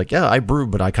things like, yeah, I brew,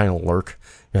 but I kind of lurk.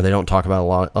 They don't talk about a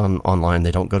lot online.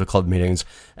 They don't go to club meetings.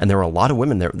 And there were a lot of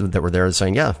women there that were there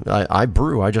saying, yeah, I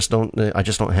brew. I just don't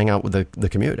hang out with the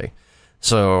community.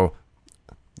 So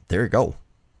there you go.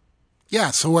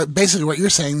 Yeah. So what you're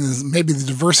saying is maybe the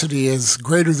diversity is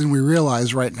greater than we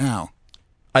realize right now.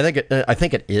 I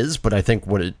think it is, but I think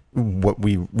what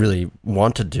we really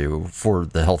want to do for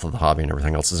the health of the hobby and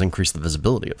everything else is increase the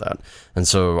visibility of that. And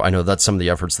so I know that's some of the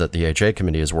efforts that the HA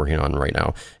committee is working on right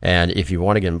now. And if you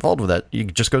want to get involved with that, you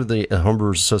just go to the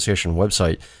Homebrewers Association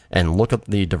website and look up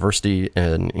the Diversity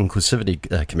and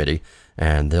Inclusivity Committee,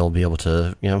 and they'll be able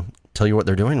to, tell you what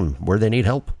they're doing and where they need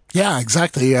help. Yeah,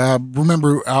 exactly.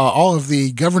 Remember, all of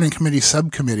the governing committee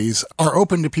subcommittees are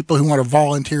open to people who want to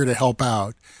volunteer to help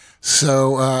out.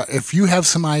 So if you have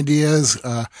some ideas,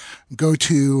 go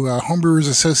to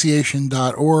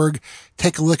homebrewersassociation.org,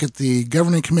 take a look at the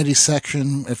governing committee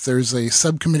section. If there's a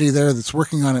subcommittee there that's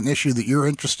working on an issue that you're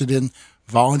interested in,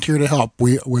 volunteer to help.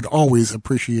 We would always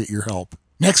appreciate your help.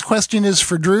 Next question is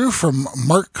for Drew from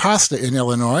Mark Costa in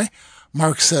Illinois.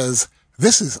 Mark says,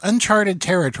 this is uncharted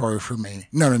territory for me.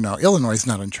 No. Illinois is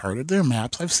not uncharted. There are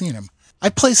maps. I've seen them. I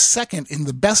placed second in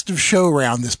the Best of Show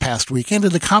round this past weekend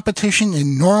at a competition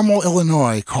in Normal,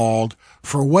 Illinois called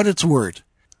For What It's Worth.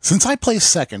 Since I placed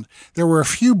second, there were a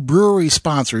few brewery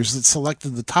sponsors that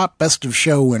selected the top best of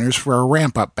show winners for a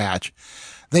ramp-up batch.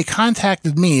 They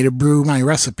contacted me to brew my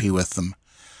recipe with them.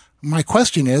 My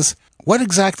question is, what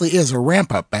exactly is a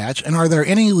ramp-up batch, and are there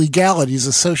any legalities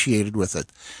associated with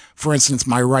it? For instance,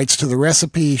 my rights to the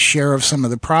recipe, share of some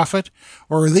of the profit,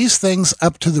 or are these things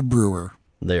up to the brewer?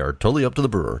 They are totally up to the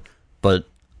brewer. But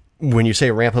when you say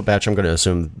a ramp-up batch, I'm going to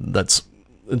assume that's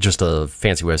just a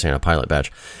fancy way of saying a pilot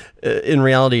batch. In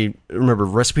reality, remember,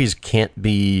 recipes can't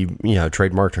be,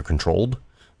 trademarked or controlled.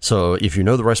 So if you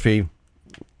know the recipe,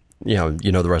 you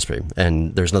know the recipe,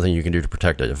 and there's nothing you can do to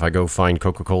protect it. If I go find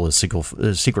Coca-Cola's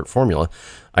secret formula,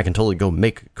 I can totally go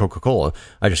make Coca-Cola.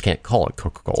 I just can't call it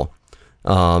Coca-Cola.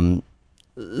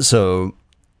 So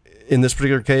in this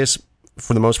particular case,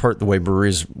 for the most part, the way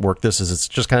breweries work this is it's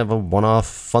just kind of a one-off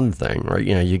fun thing, right?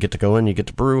 You get to go in, you get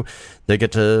to brew, they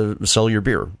get to sell your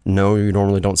beer. No, you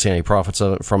normally don't see any profits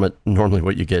from it. Normally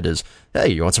what you get is, hey,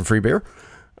 you want some free beer?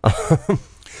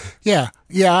 Yeah.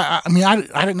 I mean,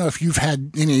 I don't know if you've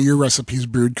had any of your recipes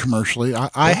brewed commercially.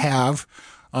 I have.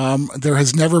 There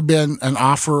has never been an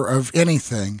offer of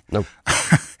anything. Nope.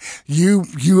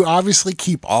 You obviously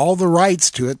keep all the rights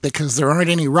to it because there aren't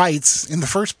any rights in the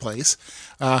first place.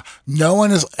 No one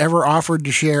has ever offered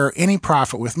to share any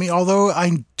profit with me, although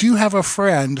I do have a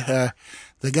friend,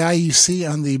 the guy you see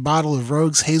on the bottle of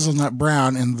Rogue's Hazelnut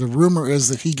Brown, and the rumor is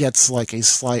that he gets like a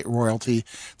slight royalty.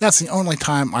 That's the only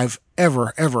time I've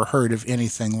ever heard of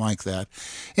anything like that.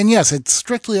 And yes, it's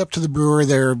strictly up to the brewer.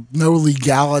 There are no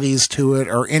legalities to it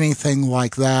or anything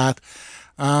like that.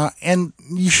 And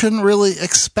you shouldn't really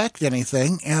expect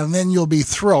anything, and then you'll be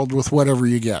thrilled with whatever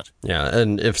you get. Yeah,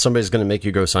 and if somebody's going to make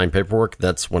you go sign paperwork,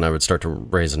 that's when I would start to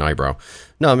raise an eyebrow.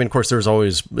 No, I mean, of course, there's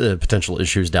always potential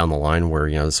issues down the line where,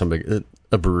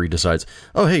 a brewery decides,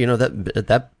 oh, hey,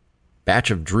 that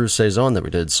batch of Drew Saison that we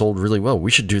did sold really well. We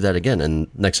should do that again. And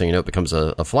next thing you know, it becomes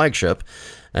a flagship,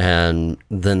 and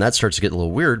then that starts to get a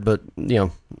little weird, but,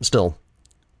 still.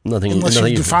 Unless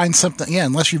you've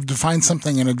defined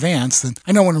something in advance. Then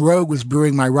I know when Rogue was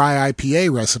brewing my rye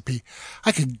IPA recipe,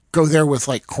 I could go there with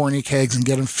like corny kegs and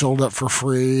get them filled up for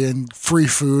free, and free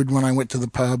food when I went to the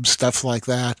pub, stuff like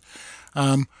that.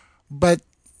 But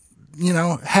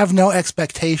have no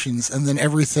expectations, and then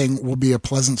everything will be a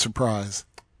pleasant surprise.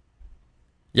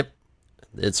 Yep,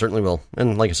 it certainly will.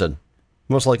 And like I said,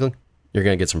 most likely you're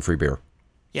going to get some free beer.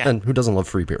 Yeah, and who doesn't love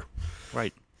free beer?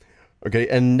 Right. Okay,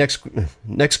 and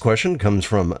next question comes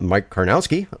from Mike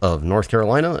Karnowski of North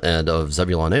Carolina and of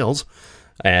Zebulon Ales,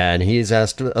 and he's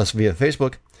asked us via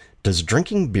Facebook, does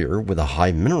drinking beer with a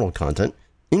high mineral content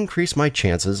increase my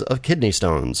chances of kidney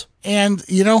stones? And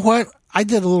you know what? I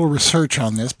did a little research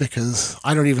on this because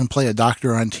I don't even play a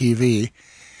doctor on TV,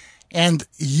 and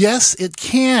yes, it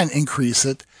can increase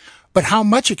it, but how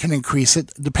much it can increase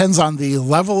it depends on the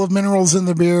level of minerals in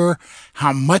the beer,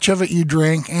 how much of it you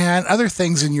drink, and other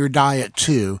things in your diet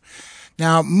too.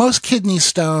 Now, most kidney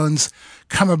stones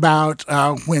come about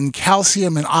when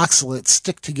calcium and oxalate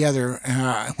stick together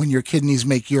when your kidneys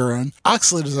make urine.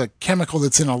 Oxalate is a chemical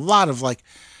that's in a lot of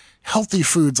healthy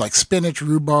foods like spinach,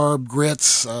 rhubarb,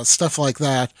 grits, stuff like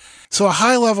that. So a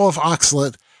high level of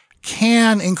oxalate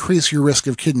can increase your risk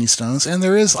of kidney stones, and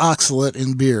there is oxalate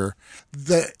in beer.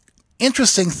 The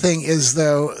interesting thing is,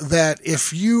 though, that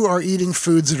if you are eating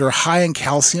foods that are high in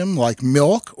calcium, like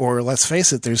milk, or let's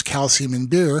face it, there's calcium in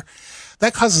beer,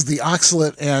 that causes the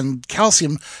oxalate and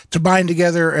calcium to bind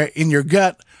together in your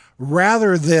gut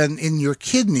rather than in your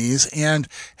kidneys, and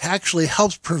actually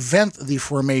helps prevent the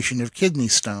formation of kidney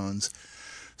stones.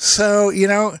 So,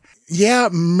 yeah,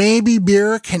 maybe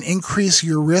beer can increase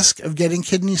your risk of getting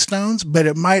kidney stones, but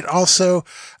it might also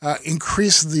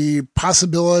increase the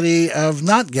possibility of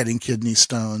not getting kidney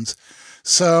stones.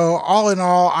 So all in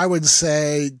all, I would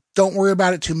say don't worry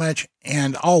about it too much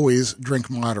and always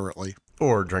drink moderately.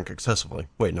 Or drink excessively.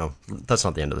 Wait, no, that's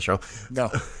not the end of the show.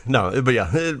 No. No, but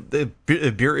yeah,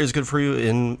 beer is good for you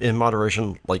in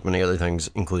moderation, like many other things,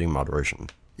 including moderation.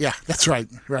 Yeah, that's right.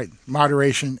 Right.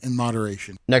 Moderation in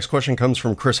moderation. Next question comes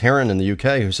from Chris Heron in the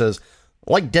UK, who says,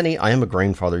 like Denny, I am a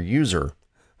Grainfather user.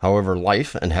 However,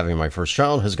 life and having my first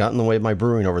child has gotten in the way of my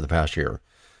brewing over the past year.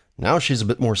 Now she's a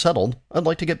bit more settled, I'd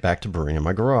like to get back to brewing in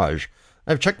my garage.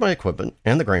 I've checked my equipment,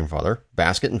 and the Grainfather,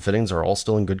 basket and fittings are all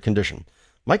still in good condition.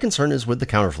 My concern is with the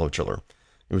counterflow chiller.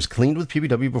 It was cleaned with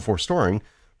PBW before storing,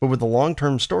 but with the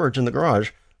long-term storage in the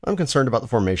garage, I'm concerned about the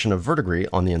formation of verdigris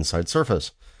on the inside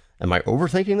surface. Am I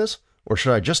overthinking this, or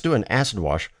should I just do an acid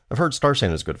wash? I've heard Star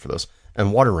San is good for this,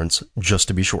 and water rinse just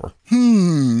to be sure.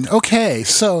 Okay,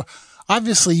 so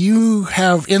Obviously, you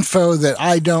have info that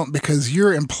I don't because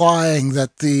you're implying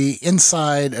that the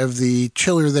inside of the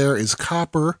chiller there is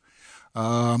copper.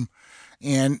 And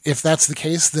if that's the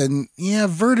case, then yeah,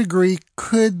 verdigris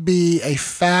could be a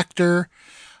factor.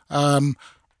 I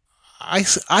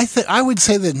would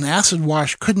say that an acid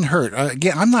wash couldn't hurt.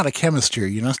 Again, I'm not a chemist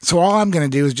here, so all I'm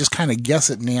going to do is just kind of guess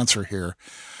at an answer here.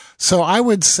 So I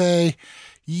would say,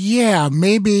 yeah,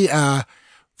 maybe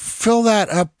fill that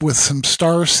up with some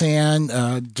star sand,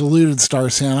 diluted star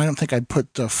sand. I don't think I'd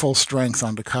put full strength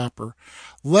onto copper.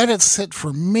 Let it sit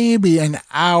for maybe an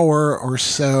hour or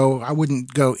so. I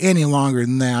wouldn't go any longer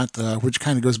than that, which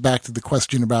kind of goes back to the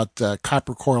question about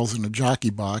copper coils in a jockey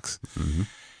box. Mm-hmm.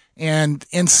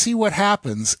 And see what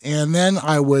happens. And then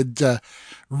I would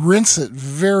rinse it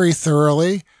very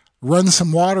thoroughly, run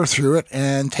some water through it,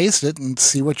 and taste it and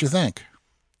see what you think.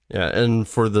 Yeah, and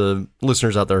for the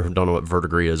listeners out there who don't know what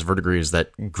verdigris is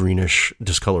that greenish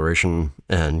discoloration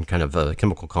and kind of a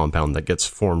chemical compound that gets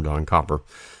formed on copper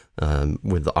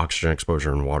with the oxygen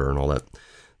exposure and water and all that.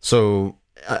 So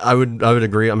I would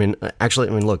agree.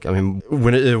 Look,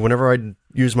 whenever I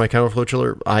use my counterflow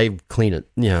chiller, I clean it.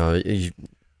 You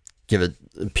give it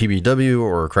PBW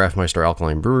or Craftmeister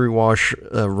alkaline brewery wash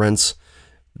rinse.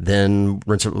 Then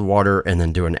rinse it with water and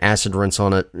then do an acid rinse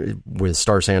on it with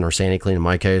Star San or SaniClean in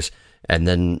my case. And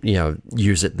then,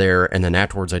 use it there. And then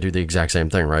afterwards I do the exact same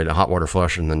thing, right? A hot water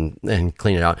flush and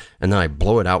clean it out. And then I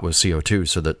blow it out with CO2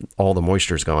 so that all the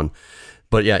moisture is gone.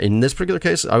 But yeah, in this particular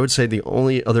case, I would say the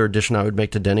only other addition I would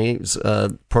make to Denny's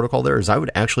protocol there is I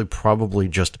would actually probably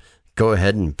just go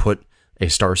ahead and put a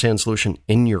Star San solution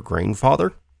in your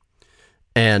Grainfather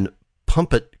and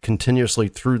pump it continuously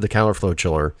through the counterflow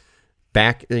chiller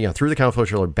back, through the counterflow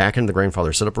chiller back into the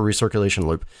Grainfather, set up a recirculation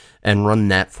loop, and run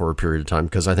that for a period of time.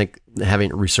 Because I think having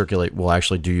it recirculate will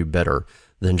actually do you better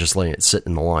than just letting it sit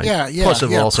in the line. Yeah. Plus, it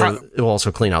will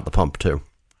also clean out the pump too.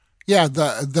 Yeah,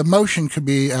 the motion could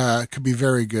be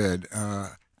very good.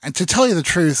 And to tell you the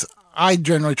truth, I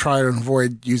generally try to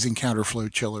avoid using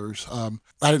counterflow chillers. I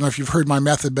don't know if you've heard my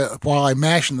method, but while I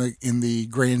mash in the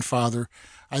Grainfather,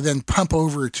 I then pump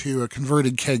over to a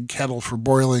converted keg kettle for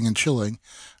boiling and chilling.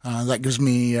 That gives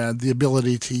me the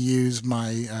ability to use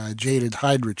my jaded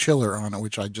Hydra chiller on it,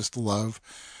 which I just love.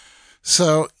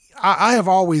 So I have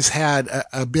always had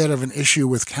a bit of an issue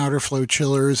with counterflow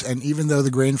chillers, and even though the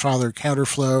Grainfather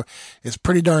counterflow is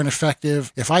pretty darn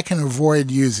effective, if I can avoid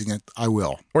using it, I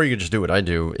will. Or you could just do what I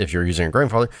do if you're using a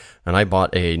Grainfather, and I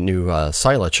bought a new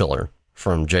Sila chiller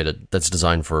from Jaded that's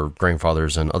designed for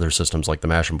Grainfathers and other systems like the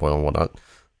mash and boil and whatnot.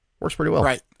 Works pretty well,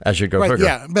 right? As you go quicker.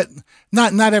 Yeah, but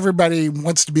not everybody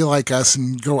wants to be like us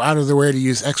and go out of their way to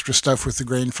use extra stuff with the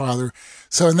Grainfather.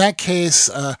 So in that case,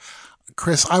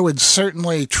 Chris, I would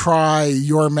certainly try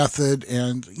your method,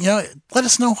 and let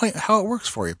us know how it works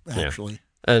for you. Actually,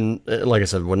 yeah. And like I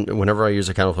said, whenever I use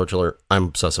a counterflow chiller, I'm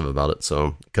obsessive about it.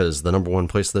 So because the number one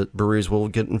place that breweries will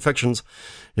get infections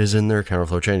is in their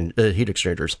counterflow heat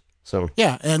exchangers. So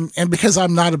yeah, and because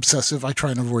I'm not obsessive, I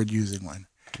try and avoid using one.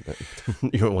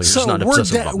 You're just not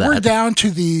obsessive about that. We're down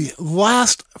to the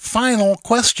final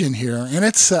question here, and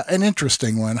it's an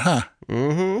interesting one, huh?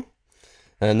 Mm-hmm.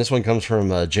 And this one comes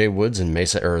from Jay Woods in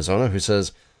Mesa, Arizona, who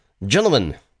says,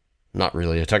 "Gentlemen, not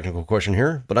really a technical question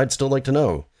here, but I'd still like to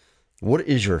know, what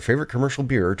is your favorite commercial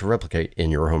beer to replicate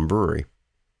in your home brewery?"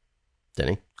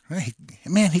 Denny? Hey,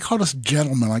 man, he called us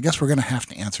gentlemen. I guess we're going to have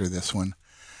to answer this one.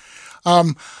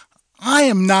 I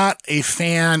am not a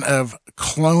fan of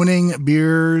cloning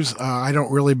beers. I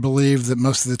don't really believe that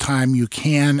most of the time you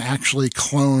can actually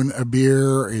clone a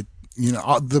beer.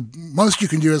 The most you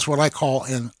can do is what I call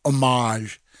an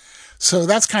homage. So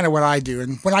that's kind of what I do.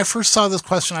 And when I first saw this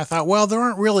question, I thought, well, there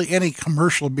aren't really any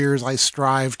commercial beers I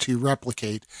strive to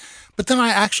replicate. But then I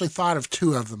actually thought of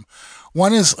two of them.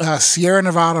 One is Sierra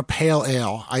Nevada Pale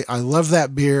Ale. I love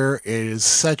that beer. It is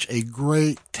such a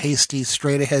great, tasty,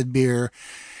 straight-ahead beer.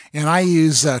 And I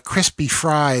use Crispy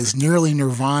Fry's Nearly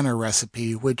Nirvana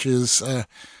recipe, which is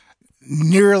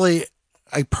nearly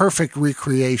a perfect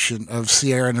recreation of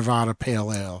Sierra Nevada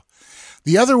Pale Ale.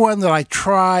 The other one that I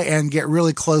try and get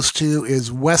really close to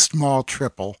is West Mall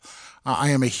Triple. I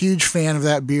am a huge fan of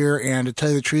that beer, and to tell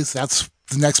you the truth, that's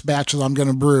the next batch that I'm going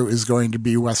to brew is going to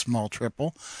be West Mall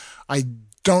Triple. I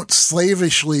don't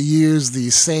slavishly use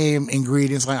the same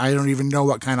ingredients. I don't even know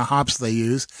what kind of hops they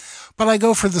use. But I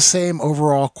go for the same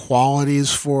overall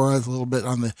qualities for it, a little bit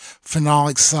on the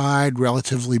phenolic side,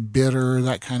 relatively bitter,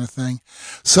 that kind of thing.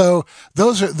 So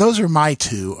those are my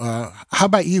two. How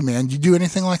about you, man? Do you do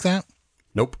anything like that?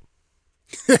 Nope.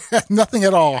 Nothing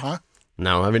at all, huh?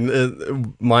 No, I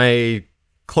mean, my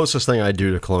closest thing I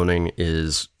do to cloning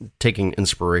is taking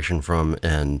inspiration from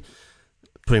and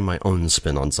putting my own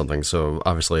spin on something. So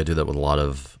obviously I do that with a lot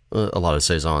of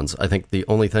saisons. I think the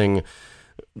only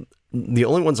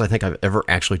ones I think I've ever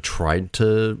actually tried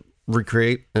to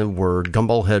recreate were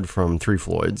Gumball Head from Three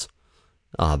Floyds,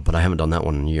 but I haven't done that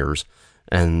one in years.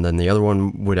 And then the other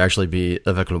one would actually be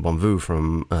Avec le Bon Vue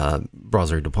from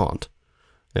Brasserie Dupont.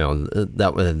 You know,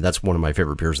 that's one of my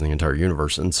favorite beers in the entire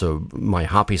universe. And so my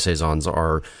hoppy saisons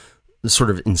are sort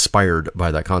of inspired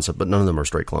by that concept, but none of them are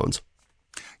straight clones.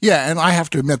 Yeah, and I have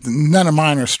to admit that none of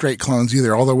mine are straight clones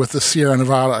either, although with the Sierra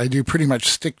Nevada, I do pretty much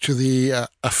stick to the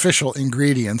official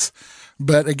ingredients.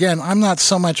 But again, I'm not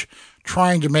so much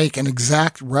trying to make an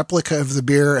exact replica of the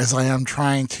beer as I am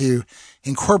trying to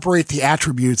incorporate the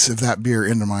attributes of that beer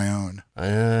into my own. I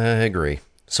agree.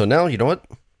 So now, you know what?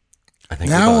 I think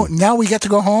now we get to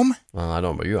go home? Well, I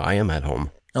don't know about you. I am at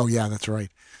home. Oh, yeah, that's right.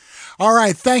 All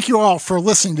right. Thank you all for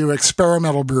listening to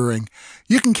Experimental Brewing.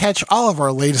 You can catch all of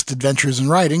our latest adventures and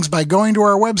writings by going to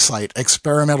our website,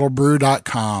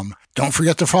 experimentalbrew.com. Don't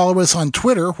forget to follow us on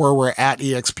Twitter, where we're at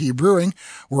EXP Brewing.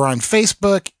 We're on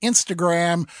Facebook,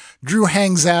 Instagram. Drew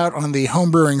hangs out on the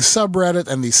homebrewing subreddit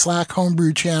and the Slack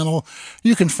homebrew channel.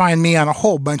 You can find me on a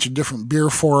whole bunch of different beer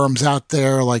forums out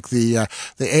there, like the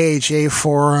AHA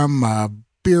forum,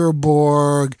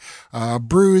 Beerborg,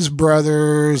 Brews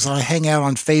Brothers. I hang out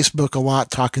on Facebook a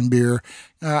lot talking beer.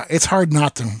 It's hard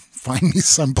not to find me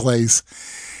someplace.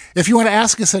 If you want to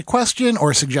ask us a question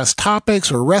or suggest topics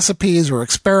or recipes or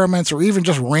experiments or even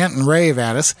just rant and rave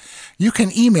at us, you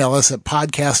can email us at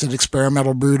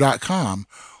podcast@experimentalbrew.com.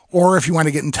 Or if you want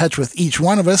to get in touch with each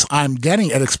one of us, I'm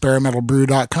Denny at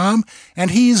experimentalbrew.com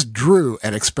and he's Drew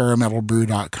at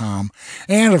experimentalbrew.com.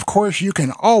 And of course, you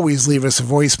can always leave us a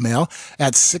voicemail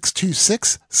at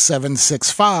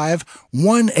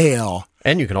 626-765-1ALE.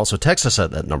 And you can also text us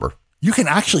at that number. You can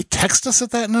actually text us at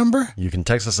that number? You can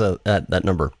text us at that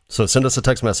number. So send us a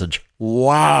text message.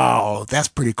 Wow, that's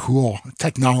pretty cool.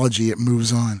 Technology, it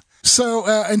moves on. So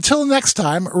until next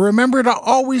time, remember to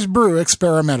always brew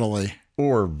experimentally.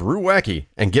 Or brew wacky.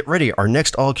 And get ready, our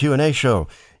next all Q&A show.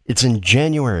 It's in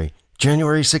January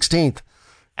 16th.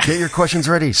 Get your questions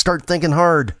ready. Start thinking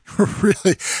hard.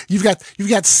 Really? You've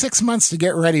got 6 months to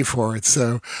get ready for it.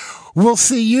 So we'll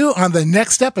see you on the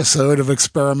next episode of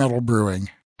Experimental Brewing.